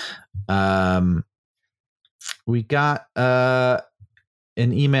 We got an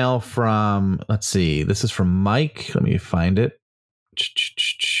email from, let's see, this is from Mike. Let me find it.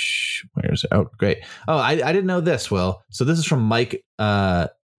 Where is it? Oh, great. Oh, I didn't know this, Will. So this is from Mike. I'm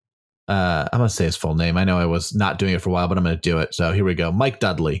going to say his full name. I know I was not doing it for a while, but I'm going to do it. So here we go. Mike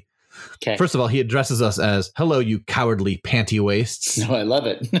Dudley. Okay. First of all, he addresses us as, hello, you cowardly panty wastes. No, I love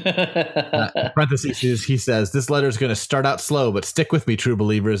it. Parentheses, he says, this letter is going to start out slow, but stick with me, true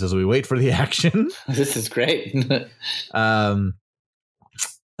believers, as we wait for the action. This is great. I'll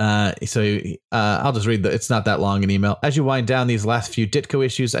just read it's not that long an email. As you wind down these last few Ditko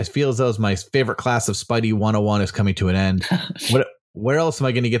issues, I feel as though my favorite class of Spidey 101 is coming to an end. Where else am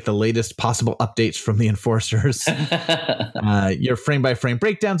I going to get the latest possible updates from the Enforcers? Your frame-by-frame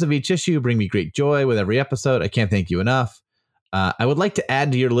breakdowns of each issue bring me great joy with every episode. I can't thank you enough. I would like to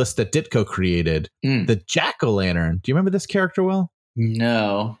add to your list that Ditko created, the Jack-O-Lantern. Do you remember this character, Will?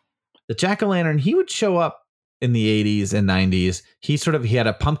 No. The Jack-O-Lantern, he would show up in the 80s and 90s. He had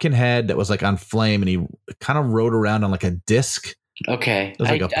a pumpkin head that was like on flame, and he kind of rode around on like a disc. Okay.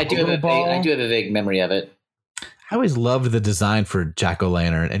 Like I do have a vague memory of it. I always loved the design for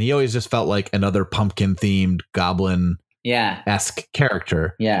Jack-O-Lantern, and he always just felt like another pumpkin-themed goblin-esque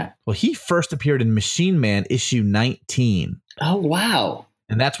character. Yeah. Well, he first appeared in Machine Man issue 19. Oh, wow.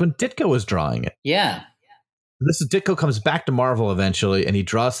 And that's when Ditko was drawing it. Yeah. Ditko comes back to Marvel eventually, and he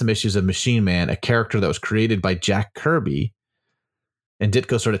draws some issues of Machine Man, a character that was created by Jack Kirby. And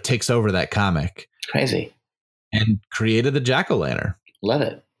Ditko sort of takes over that comic. Crazy. And created the Jack-O-Lantern. Love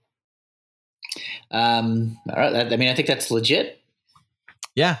it. All right. I mean, I think that's legit.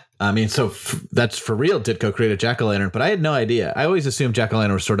 Yeah. I mean, so that's for real. Ditko created Jack-O-Lantern, but I had no idea. I always assumed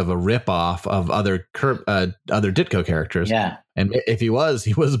Jack-O-Lantern was sort of a rip-off of other Ditko characters. Yeah. And if he was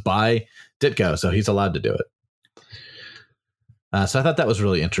by Ditko, so he's allowed to do it. So I thought that was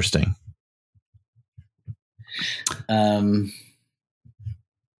really interesting. Let's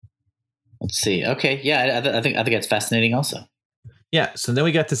see. Okay. Yeah. I think that's fascinating also. Yeah. So then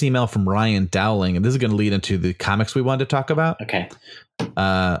we got this email from Ryan Dowling, and this is going to lead into the comics we wanted to talk about. Okay.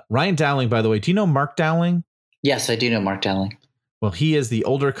 Ryan Dowling, by the way, do you know Mark Dowling? Yes, I do know Mark Dowling. Well, he is the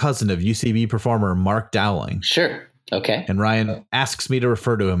older cousin of UCB performer Mark Dowling. Sure. Okay. And Ryan asks me to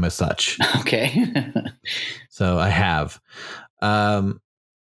refer to him as such. Okay. So I have.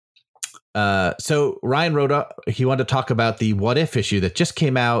 So Ryan wrote up, he wanted to talk about the What If issue that just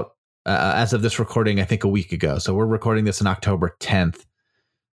came out as of this recording, I think a week ago. So we're recording this on October 10th.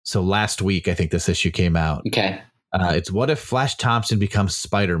 So last week, I think this issue came out. Okay. It's What If Flash Thompson becomes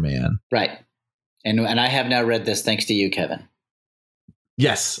Spider-Man. Right. And I have now read this thanks to you, Kevin.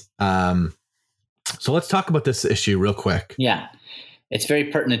 Yes. So let's talk about this issue real quick. Yeah. It's very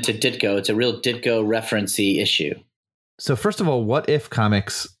pertinent to Ditko. It's a real Ditko reference-y issue. So first of all, What If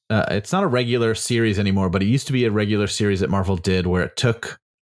Comics, it's not a regular series anymore, but it used to be a regular series that Marvel did where it took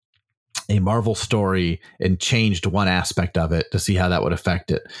a Marvel story and changed one aspect of it to see how that would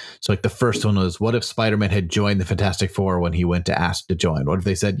affect it. So like the first one was, what if Spider-Man had joined the Fantastic Four when he went to ask to join? What if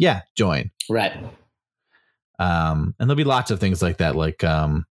they said, yeah, join? Right. And there'll be lots of things like that. Like,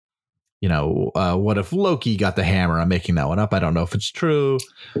 what if Loki got the hammer? I'm making that one up. I don't know if it's true.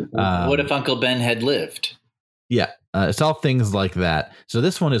 What if Uncle Ben had lived? Yeah. It's all things like that. So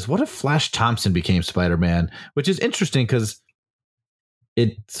this one is, what if Flash Thompson became Spider-Man? Which is interesting because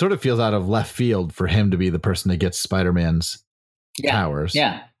it sort of feels out of left field for him to be the person that gets Spider-Man's powers.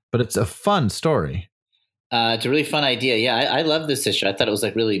 Yeah. But it's a fun story. It's a really fun idea. Yeah, I love this issue. I thought it was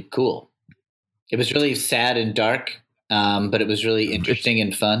like really cool. It was really sad and dark, but it was really interesting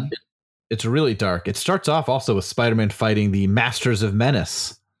and fun. It's really dark. It starts off also with Spider-Man fighting the Masters of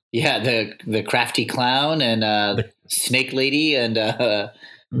Menace. Yeah, the crafty clown and the snake lady and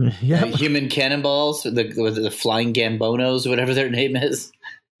human cannonballs, the flying Gambonos, whatever their name is.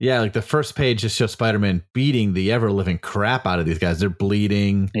 Yeah, like the first page just shows Spider-Man beating the ever-living crap out of these guys. They're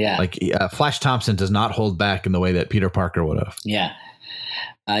bleeding. Yeah. Like Flash Thompson does not hold back in the way that Peter Parker would have. Yeah.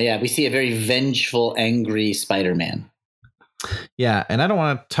 We see a very vengeful, angry Spider-Man. Yeah, and I don't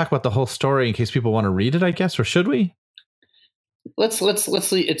want to talk about the whole story in case people want to read it, I guess, or should we? Let's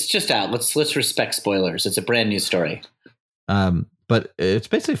it's just out. Let's respect spoilers. It's a brand new story. But it's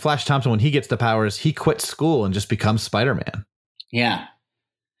basically Flash Thompson, when he gets the powers, he quits school and just becomes Spider-Man. Yeah.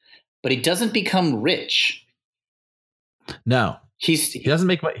 But he doesn't become rich. No. He doesn't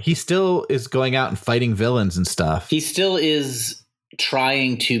make money. He still is going out and fighting villains and stuff. He still is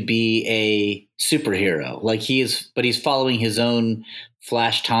trying to be a superhero. But he's following his own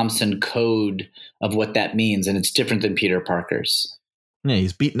Flash Thompson code of what that means, and it's different than Peter Parker's. Yeah,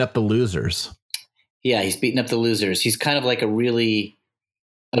 he's beating up the losers. Yeah, he's beating up the losers. He's kind of like a really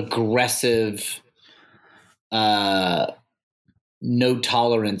aggressive, no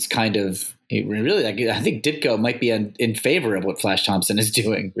tolerance kind of. Really, I think Ditko might be in favor of what Flash Thompson is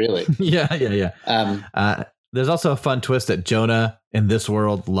doing. Really. Yeah. There's also a fun twist that Jonah in this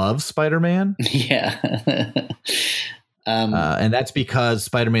world loves Spider-Man. Yeah. And that's because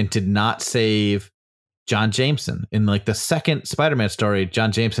Spider-Man did not save John Jameson. In like the second Spider-Man story,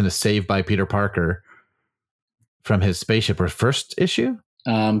 John Jameson is saved by Peter Parker from his spaceship, or first issue.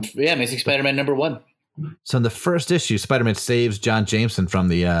 Amazing Spider-Man #1. So in the first issue, Spider-Man saves John Jameson from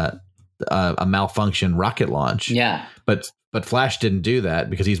the a malfunction rocket launch. Yeah. But Flash didn't do that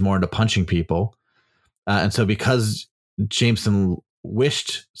because he's more into punching people. And so because Jameson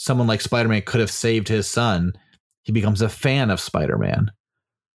wished someone like Spider-Man could have saved his son, he becomes a fan of Spider-Man.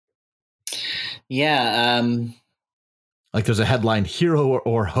 Yeah. Like there's a headline, Hero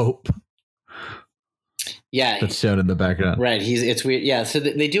or Hope. Yeah. That's shown in the background. Right. It's weird. Yeah. So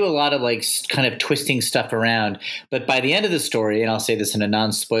they do a lot of like kind of twisting stuff around. But by the end of the story, and I'll say this in a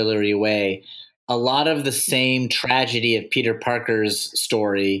non-spoilery way, a lot of the same tragedy of Peter Parker's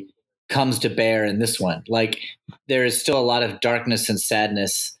story comes to bear in this one. Like there is still a lot of darkness and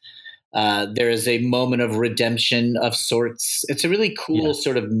sadness. There is a moment of redemption of sorts. It's a really cool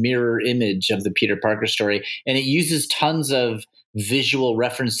sort of mirror image of the Peter Parker story. And it uses tons of visual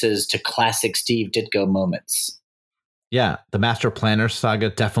references to classic Steve Ditko moments. Yeah. The Master Planner saga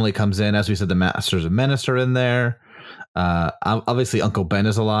definitely comes in. As we said, the Masters of Menace are in there. Obviously Uncle Ben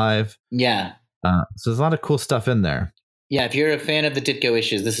is alive. Yeah. So there's a lot of cool stuff in there. Yeah. If you're a fan of the Ditko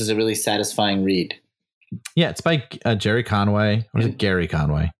issues, this is a really satisfying read. Yeah. It's by Jerry Conway. Or is it Gary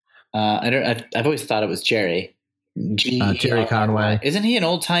Conway? I've always thought it was Jerry. Jerry Conway. Isn't he an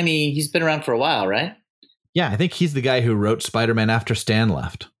old timey? He's been around for a while, right? Yeah, I think he's the guy who wrote Spider-Man after Stan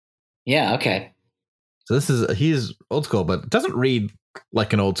left. Yeah. Okay. So he's old school, but doesn't read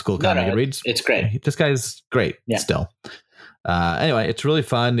like an old school comic. No, it reads. It's great. This guy's great. Yeah. Still. Anyway, it's really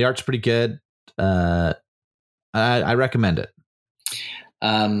fun. The art's pretty good. I recommend it.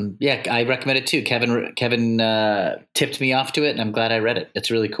 Yeah, I recommend it too. Kevin tipped me off to it, and I'm glad I read it. It's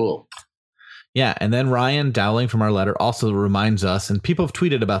really cool. Yeah, and then Ryan Dowling from our letter also reminds us, and people have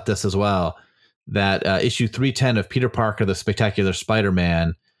tweeted about this as well, that issue 310 of Peter Parker, the Spectacular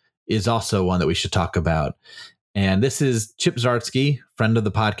Spider-Man, is also one that we should talk about. And this is Chip Zdarsky, friend of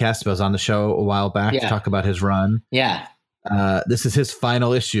the podcast, was on the show a while back to talk about his run. Yeah. This is his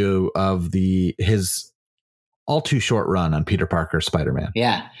final issue of his all too short run on Peter Parker Spider-Man.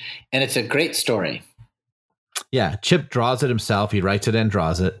 Yeah. And it's a great story. Yeah. Chip draws it himself. He writes it and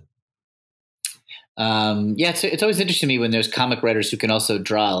draws it. It's always interesting to me when there's comic writers who can also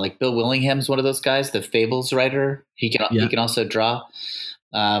draw. Like Bill Willingham's one of those guys, the Fables writer. He can also draw.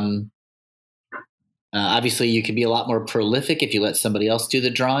 Obviously, you can be a lot more prolific if you let somebody else do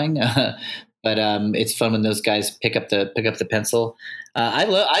the drawing. But it's fun when those guys pick up the pencil. I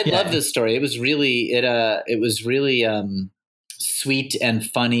love this story. It was really sweet and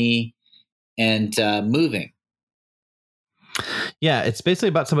funny and moving. Yeah, it's basically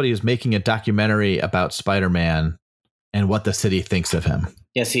about somebody who's making a documentary about Spider-Man and what the city thinks of him.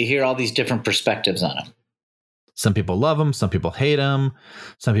 Yeah, so you hear all these different perspectives on him. Some people love him, some people hate him,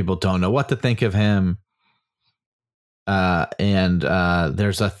 some people don't know what to think of him. And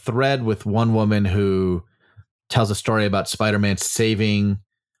there's a thread with one woman who tells a story about Spider-Man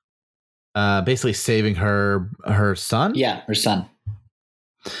basically saving her son. Yeah, her son.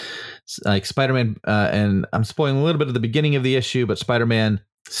 Like Spider-Man, and I'm spoiling a little bit of the beginning of the issue, but Spider-Man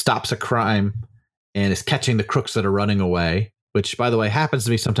stops a crime and is catching the crooks that are running away, which, by the way, happens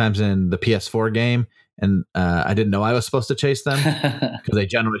to me sometimes in the PS4 game. And I didn't know I was supposed to chase them because they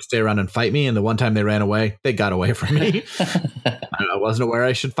generally stay around and fight me. And the one time they ran away, they got away from me. I wasn't aware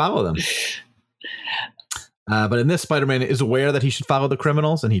I should follow them. But in this, Spider-Man is aware that he should follow the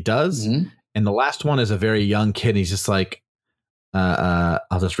criminals, and he does. Mm-hmm. And the last one is a very young kid. He's just like,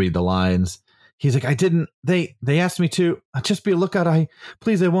 I'll just read the lines. He's like, they asked me to just be a lookout.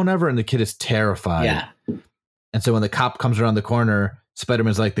 Please, they won't ever. And the kid is terrified. Yeah. And so when the cop comes around the corner,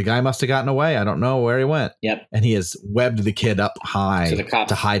 Spider-Man's like, the guy must have gotten away. I don't know where he went. Yep. And he has webbed the kid up high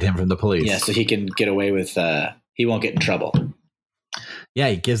to hide him from the police. Yeah, so he can get away with, he won't get in trouble. Yeah,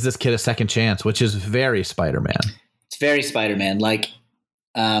 he gives this kid a second chance, which is very Spider-Man. It's very Spider-Man. Like,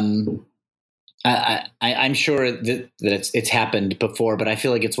 I'm sure that it's happened before, but I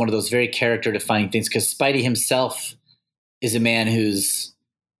feel like it's one of those very character-defining things because Spidey himself is a man who's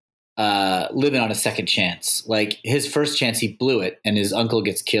living on a second chance. Like his first chance, he blew it and his uncle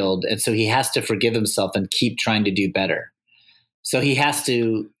gets killed. And so he has to forgive himself and keep trying to do better. So he's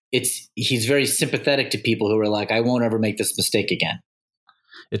very sympathetic to people who are like, I won't ever make this mistake again.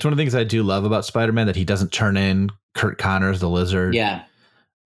 It's one of the things I do love about Spider-Man, that he doesn't turn in Kurt Connors, the Lizard. Yeah.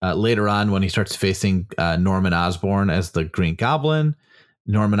 Later on, when he starts facing Norman Osborn as the Green Goblin,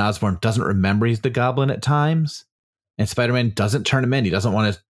 Norman Osborn doesn't remember he's the Goblin at times. And Spider-Man doesn't turn him in. He doesn't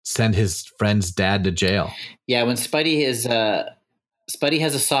want to send his friend's dad to jail. Yeah, when Spidey has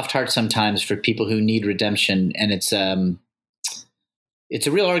a soft heart sometimes for people who need redemption, and it's a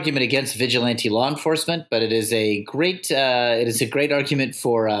real argument against vigilante law enforcement, but it is a great argument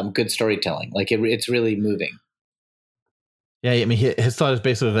for good storytelling. Like it's really moving. Yeah, I mean, his thought is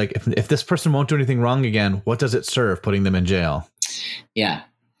basically like, if this person won't do anything wrong again, what does it serve putting them in jail? Yeah.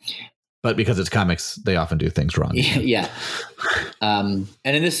 But because it's comics, they often do things wrong. Yeah. And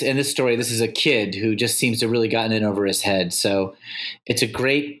in this story, this is a kid who just seems to really gotten in over his head. So it's a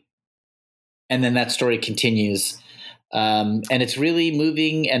great, and then that story continues. And it's really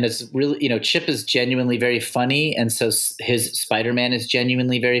moving, and it's really, Chip is genuinely very funny. And so his Spider-Man is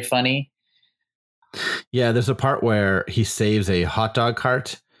genuinely very funny. Yeah. There's a part where he saves a hot dog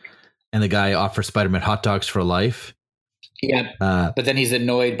cart and the guy offers Spider-Man hot dogs for life. Yeah, but then he's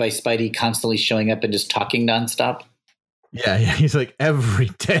annoyed by Spidey constantly showing up and just talking nonstop. Yeah, he's like,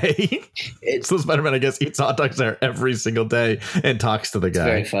 every day. So Spider-Man, I guess, eats hot dogs there every single day and talks to the guy. It's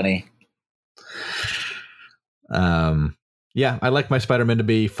very funny. Yeah, I like my Spider-Man to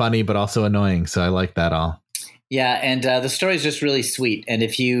be funny, but also annoying. So I like that all. Yeah, and the story is just really sweet. And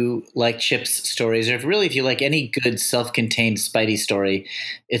if you like Chip's stories, or if you like any good self-contained Spidey story,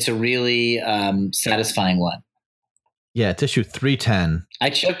 it's a really satisfying one. Yeah, it's issue 310. I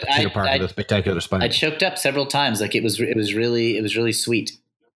choked. Peter Parker, the Spectacular Spider. I choked up several times. Like it was really sweet.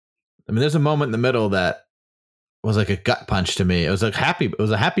 I mean, there's a moment in the middle that was like a gut punch to me. It was like happy. It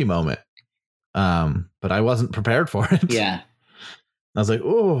was a happy moment, but I wasn't prepared for it. Yeah, I was like,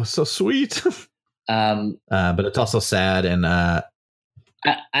 oh, so sweet. But it's also sad, and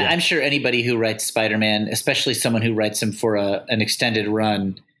I'm sure anybody who writes Spider-Man, especially someone who writes him for an extended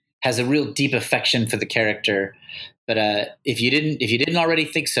run, has a real deep affection for the character. But if you didn't already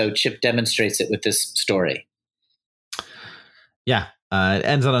think so, Chip demonstrates it with this story. Yeah, it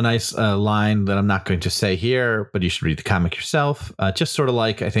ends on a nice line that I'm not going to say here, but you should read the comic yourself. Just sort of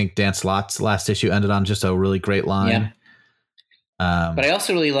like I think Dan Slott's last issue ended on just a really great line. Yeah. But I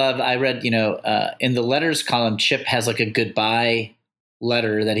also really love. I read, in the letters column, Chip has like a goodbye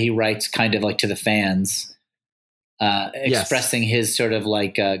letter that he writes, kind of like to the fans. Expressing his sort of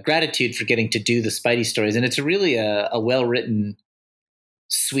like gratitude for getting to do the Spidey stories. And it's really a well-written,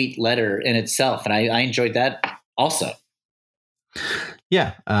 sweet letter in itself. And I enjoyed that also.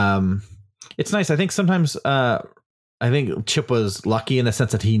 Yeah. It's nice. I think sometimes I think Chip was lucky in the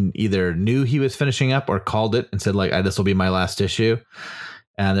sense that he either knew he was finishing up or called it and said like, this will be my last issue.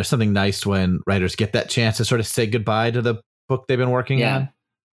 And there's something nice when writers get that chance to sort of say goodbye to the book they've been working on.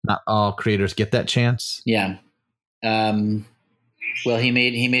 Not all creators get that chance. Yeah. Well, he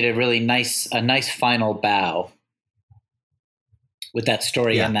made a really nice final bow with that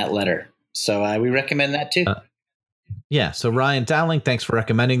story and that letter. So we recommend that too. Yeah. So Ryan Dowling, thanks for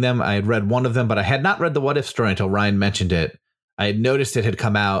recommending them. I had read one of them, but I had not read the What If story until Ryan mentioned it. I had noticed it had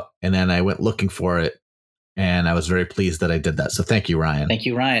come out, and then I went looking for it, and I was very pleased that I did that. So thank you, Ryan. Thank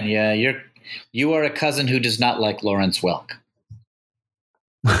you, Ryan. Yeah, you are a cousin who does not like Lawrence Welk.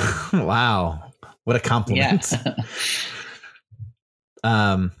 Wow, what a compliment.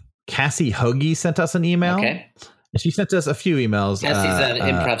 Yeah. Cassie Hoagie sent us an email. Okay. She sent us a few emails. Cassie's an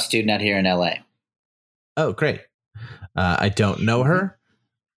improv student out here in LA. Oh, great. I don't know her,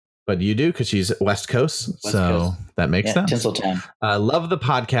 but you do because she's West Coast. So that makes sense. Tinseltown. Love the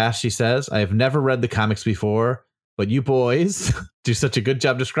podcast, she says. I have never read the comics before, but you boys do such a good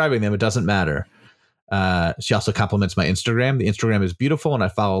job describing them. It doesn't matter. She also compliments my Instagram. The Instagram is beautiful, and I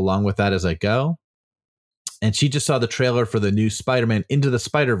follow along with that as I go. And she just saw the trailer for the new Spider-Man Into the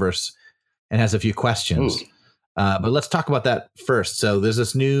Spider-Verse and has a few questions. But let's talk about that first. So there's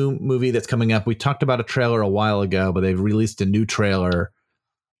this new movie that's coming up. We talked about a trailer a while ago, but they've released a new trailer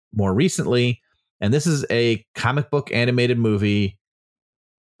more recently. And this is a comic book animated movie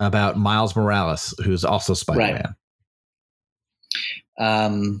about Miles Morales, who's also Spider-Man.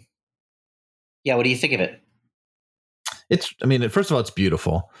 Right. Yeah, what do you think of it? First of all, it's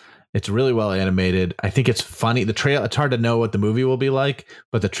beautiful. It's really well animated. I think it's funny. The trailer, it's hard to know what the movie will be like,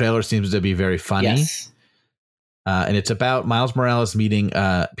 but the trailer seems to be very funny. Yes. And it's about Miles Morales meeting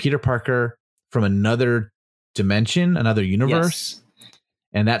Peter Parker from another dimension, another universe. Yes.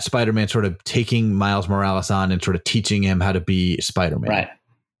 And that Spider-Man sort of taking Miles Morales on and sort of teaching him how to be Spider-Man. Right.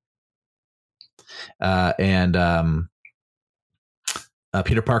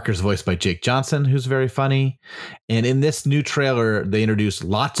 Peter Parker's voiced by Jake Johnson, who's very funny. And in this new trailer, they introduce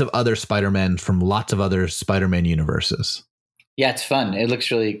lots of other Spider-Men from lots of other Spider-Man universes. Yeah, it's fun. It looks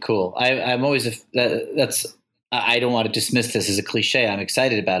really cool. I'm always I don't want to dismiss this as a cliche. I'm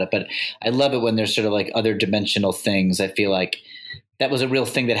excited about it, but I love it when there's sort of like other dimensional things. I feel like that was a real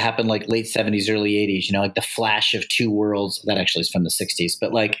thing that happened like late 70s, early 80s, like the flash of two worlds. That actually is from the 60s,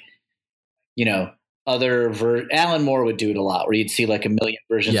 but like, Alan Moore would do it a lot, where you'd see like a million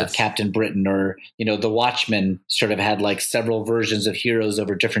versions of Captain Britain, or, the Watchmen sort of had like several versions of heroes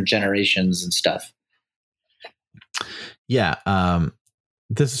over different generations and stuff. Yeah.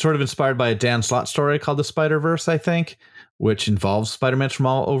 This is sort of inspired by a Dan Slott story called The Spider-Verse, I think, which involves Spider-Man from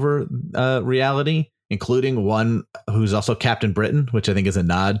all over reality, including one who's also Captain Britain, which I think is a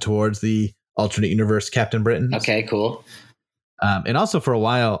nod towards the alternate universe Captain Britain. Okay, cool. And also for a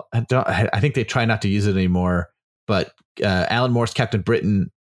while, I think they try not to use it anymore, but Alan Moore's Captain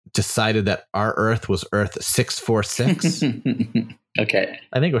Britain decided that our Earth was Earth 646. Okay.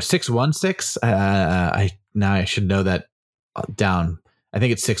 I think it was 616. I should know that down. I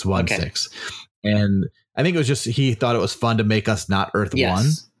think it's 616. Okay. And I think it was just, he thought it was fun to make us not Earth 1.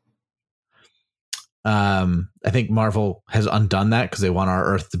 I think Marvel has undone that because they want our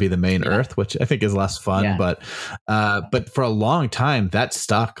Earth to be the main Earth, which I think is less fun. Yeah. But for a long time that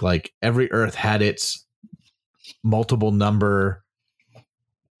stuck. Like every Earth had its multiple number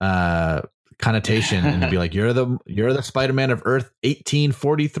connotation, and it'd be like, you're the Spider-Man of Earth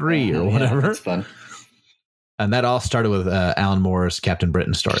 1843 or whatever. Yeah, that's fun. And that all started with Alan Moore's Captain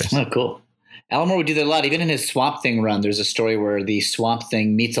Britain stories. Oh, cool. Alan Moore would do that a lot. Even in his Swamp Thing run, there's a story where the Swamp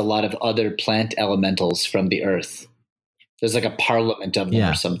Thing meets a lot of other plant elementals from the Earth. There's like a parliament of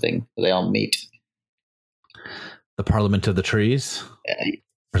them or something where they all meet. The Parliament of the Trees?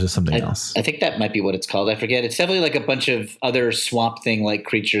 Or is it something else? I think that might be what it's called. I forget. It's definitely like a bunch of other Swamp Thing-like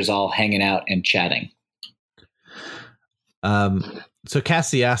creatures all hanging out and chatting. So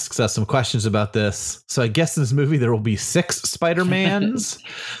Cassie asks us some questions about this. So I guess in this movie there will be 6 Spider-Mans,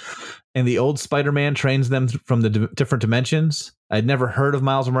 and the old Spider-Man trains them from the different dimensions. I'd never heard of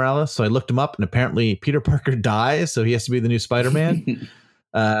Miles Morales, so I looked him up, and apparently Peter Parker dies, so he has to be the new Spider-Man.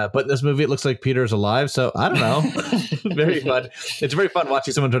 But in this movie, it looks like Peter's alive, so I don't know. Very fun. It's very fun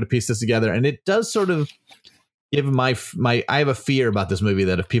watching someone try to piece this together, and it does sort of give my I have a fear about this movie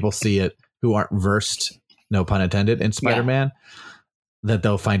that if people see it who aren't versed, no pun intended, in Spider-Man, that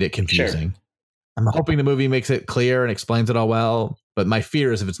they'll find it confusing. Sure. I'm hoping the movie makes it clear and explains it all well, but my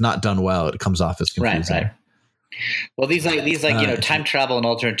fear is if it's not done well, it comes off as confusing. Right. Well, these time travel and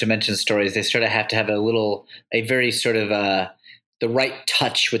alternate dimension stories, they sort of have to have a very sort of the right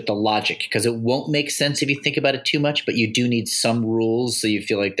touch with the logic, because it won't make sense if you think about it too much, but you do need some rules so you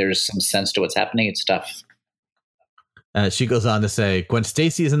feel like there's some sense to what's happening. It's tough. She goes on to say, Gwen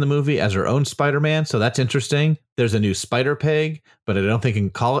Stacy is in the movie as her own Spider-Man, so that's interesting. There's a new Spider-Pig, but I don't think you can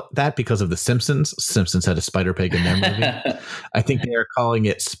call it that because of The Simpsons. Simpsons had a Spider-Pig in their movie. I think they are calling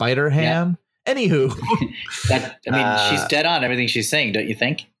it Spider-Ham. Yeah. Anywho. She's dead on everything she's saying, don't you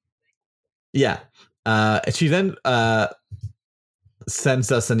think? Yeah. She then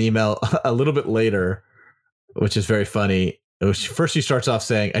sends us an email a little bit later, which is very funny. First, she starts off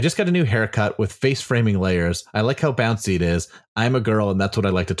saying, I just got a new haircut with face framing layers. I like how bouncy it is. I'm a girl, and that's what I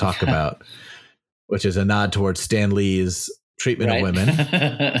like to talk about, which is a nod towards Stan Lee's treatment of women.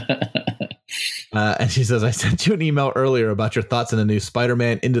 And she says, I sent you an email earlier about your thoughts on the new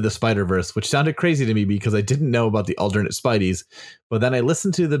Spider-Man Into the Spider-Verse, which sounded crazy to me because I didn't know about the alternate Spideys. But then I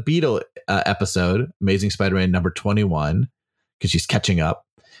listened to the Beetle episode, Amazing Spider-Man number 21, because she's catching up.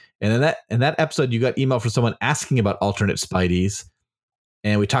 And in that episode, you got email from someone asking about alternate Spideys.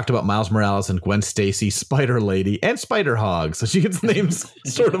 And we talked about Miles Morales and Gwen Stacy, Spider Lady, and Spider Hog. So she gets the names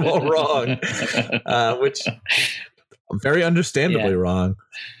sort of all wrong, which very understandably wrong.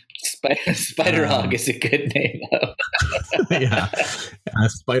 Spider Hog is a good name, though. Yeah.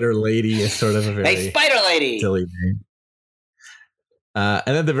 Spider Lady is sort of a very Spider Lady silly name. And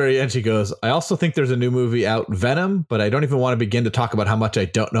then at the very end, she goes, I also think there's a new movie out, Venom, but I don't even want to begin to talk about how much I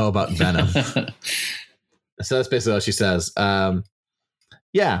don't know about Venom. So that's basically what she says. And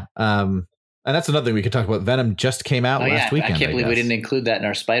that's another thing we could talk about. Venom just came out last weekend. I can't believe we didn't include that in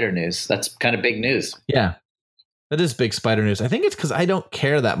our spider news. That's kind of big news. Yeah, that is big spider news. I think it's because I don't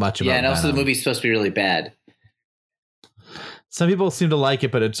care that much about it. Yeah, and also the movie's supposed to be really bad. Some people seem to like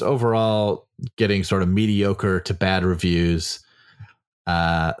it, but it's overall getting sort of mediocre to bad reviews.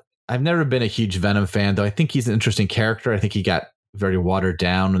 I've never been a huge Venom fan, though. I think he's an interesting character. I think he got very watered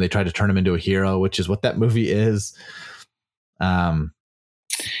down when they tried to turn him into a hero, which is what that movie is. But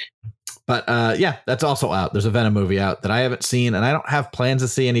that's also out. There's a Venom movie out that I haven't seen, and I don't have plans to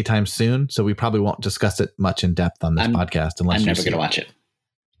see anytime soon. So we probably won't discuss it much in depth on this podcast. Unless I'm never going to watch it.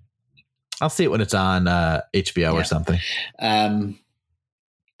 I'll see it when it's on HBO or something.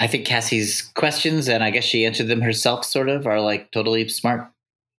 I think Cassie's questions, and I guess she answered them herself, sort of, are like totally smart.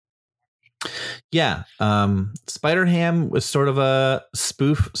 Yeah. Spider-Ham was sort of a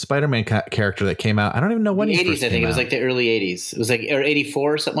spoof Spider-Man character that came out. I don't even know when the he 80s, first I think came it was out. like the early 80s. It was like or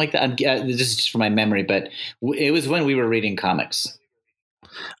 84 or something like that. This is just from my memory, but it was when we were reading comics.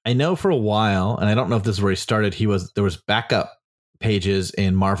 I know for a while, and I don't know if this is where he started. There was backup pages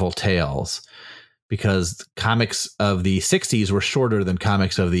in Marvel Tales because comics of the 60s were shorter than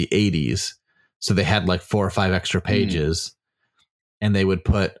comics of the 80s. So they had like 4 or 5 extra pages, and they would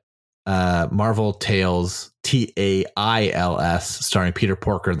put Marvel Tales TAILS starring Peter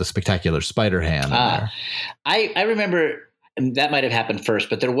Porker, the Spectacular Spider-Ham. There. I remember that might have happened first,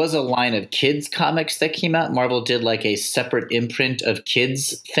 but there was a line of kids comics that came out. Marvel did like a separate imprint of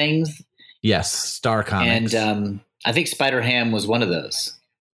kids things. Yes, Star Comics. And I think Spider-Ham was one of those.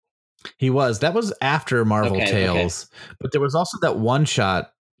 He was. That was after Marvel Tales. Okay. But there was also that one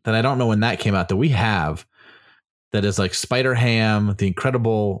shot that I don't know when that came out that we have that is like Spider-Ham, the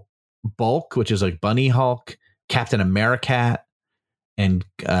Incredible Bulk, which is like Bunny Hulk, Captain Americat, and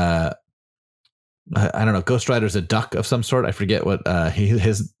I don't know, Ghost Rider's a duck of some sort. I forget what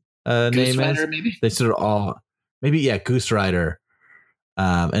his name Rider, is. Maybe they sort of all Goose Rider.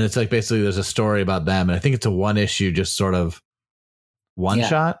 And it's like basically there's a story about them, and I think it's a one issue, just sort of one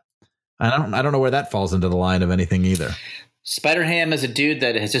shot. I don't know where that falls into the line of anything either. Spider-Ham is a dude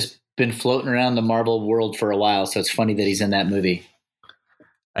that has just been floating around the Marvel world for a while, so it's funny that he's in that movie.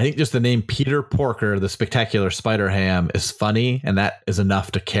 I think just the name Peter Porker, the Spectacular Spider-Ham, is funny, and that is enough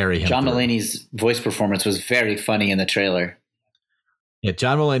to carry him. John Mulaney's voice performance was very funny in the trailer. Yeah,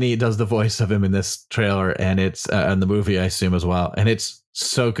 John Mulaney does the voice of him in this trailer, and it's in the movie, I assume, as well. And it's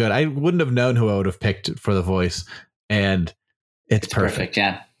so good. I wouldn't have known who I would have picked for the voice, and it's perfect.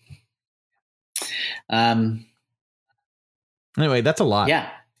 Yeah. Anyway, that's a lot. Yeah.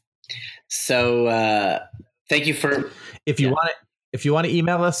 So thank you for. If you want to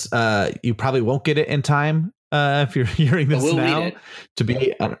email us, you probably won't get it in time if you're hearing this now.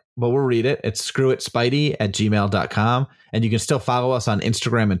 We'll read it. It's screwitspidey@gmail.com. And you can still follow us on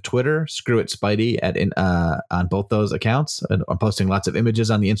Instagram and Twitter, screwitspidey on both those accounts. And I'm posting lots of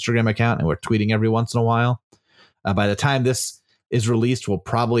images on the Instagram account, and we're tweeting every once in a while. By the time this is released, we'll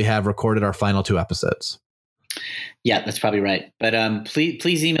probably have recorded our final 2 episodes. Yeah, that's probably right. But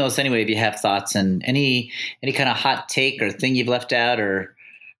please email us anyway if you have thoughts and any kind of hot take or thing you've left out or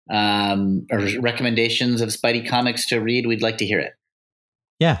recommendations of Spidey comics to read. We'd like to hear it.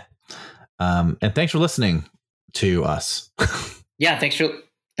 Yeah. And thanks for listening to us. Yeah, thanks for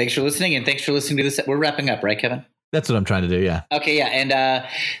listening, and thanks for listening to this. We're wrapping up, right, Kevin? That's what I'm trying to do, yeah. Okay, yeah. And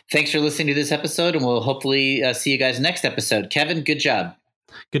thanks for listening to this episode, and we'll hopefully see you guys next episode. Kevin, good job.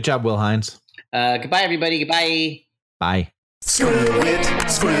 Good job, Will Hines. Goodbye, everybody. Goodbye. Bye. Screw it.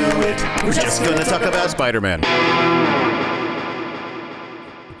 We're just gonna talk about Spider-Man.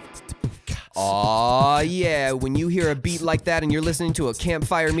 Aw, yeah. When you hear a beat like that and you're listening to a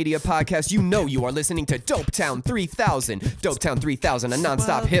Campfire Media podcast, you know you are listening to Dopetown 3000. Dopetown 3000, a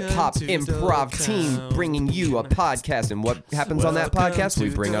nonstop hip-hop improv team bringing you a podcast. And what happens on that podcast? We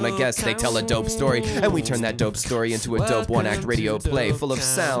bring on a guest, they tell a dope story, and we turn that dope story into a dope one-act radio play full of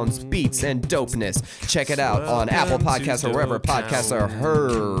sounds, beats, and dopeness. Check it out on Apple Podcasts or wherever podcasts are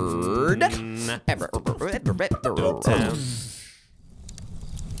heard.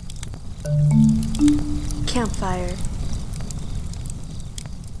 Campfire.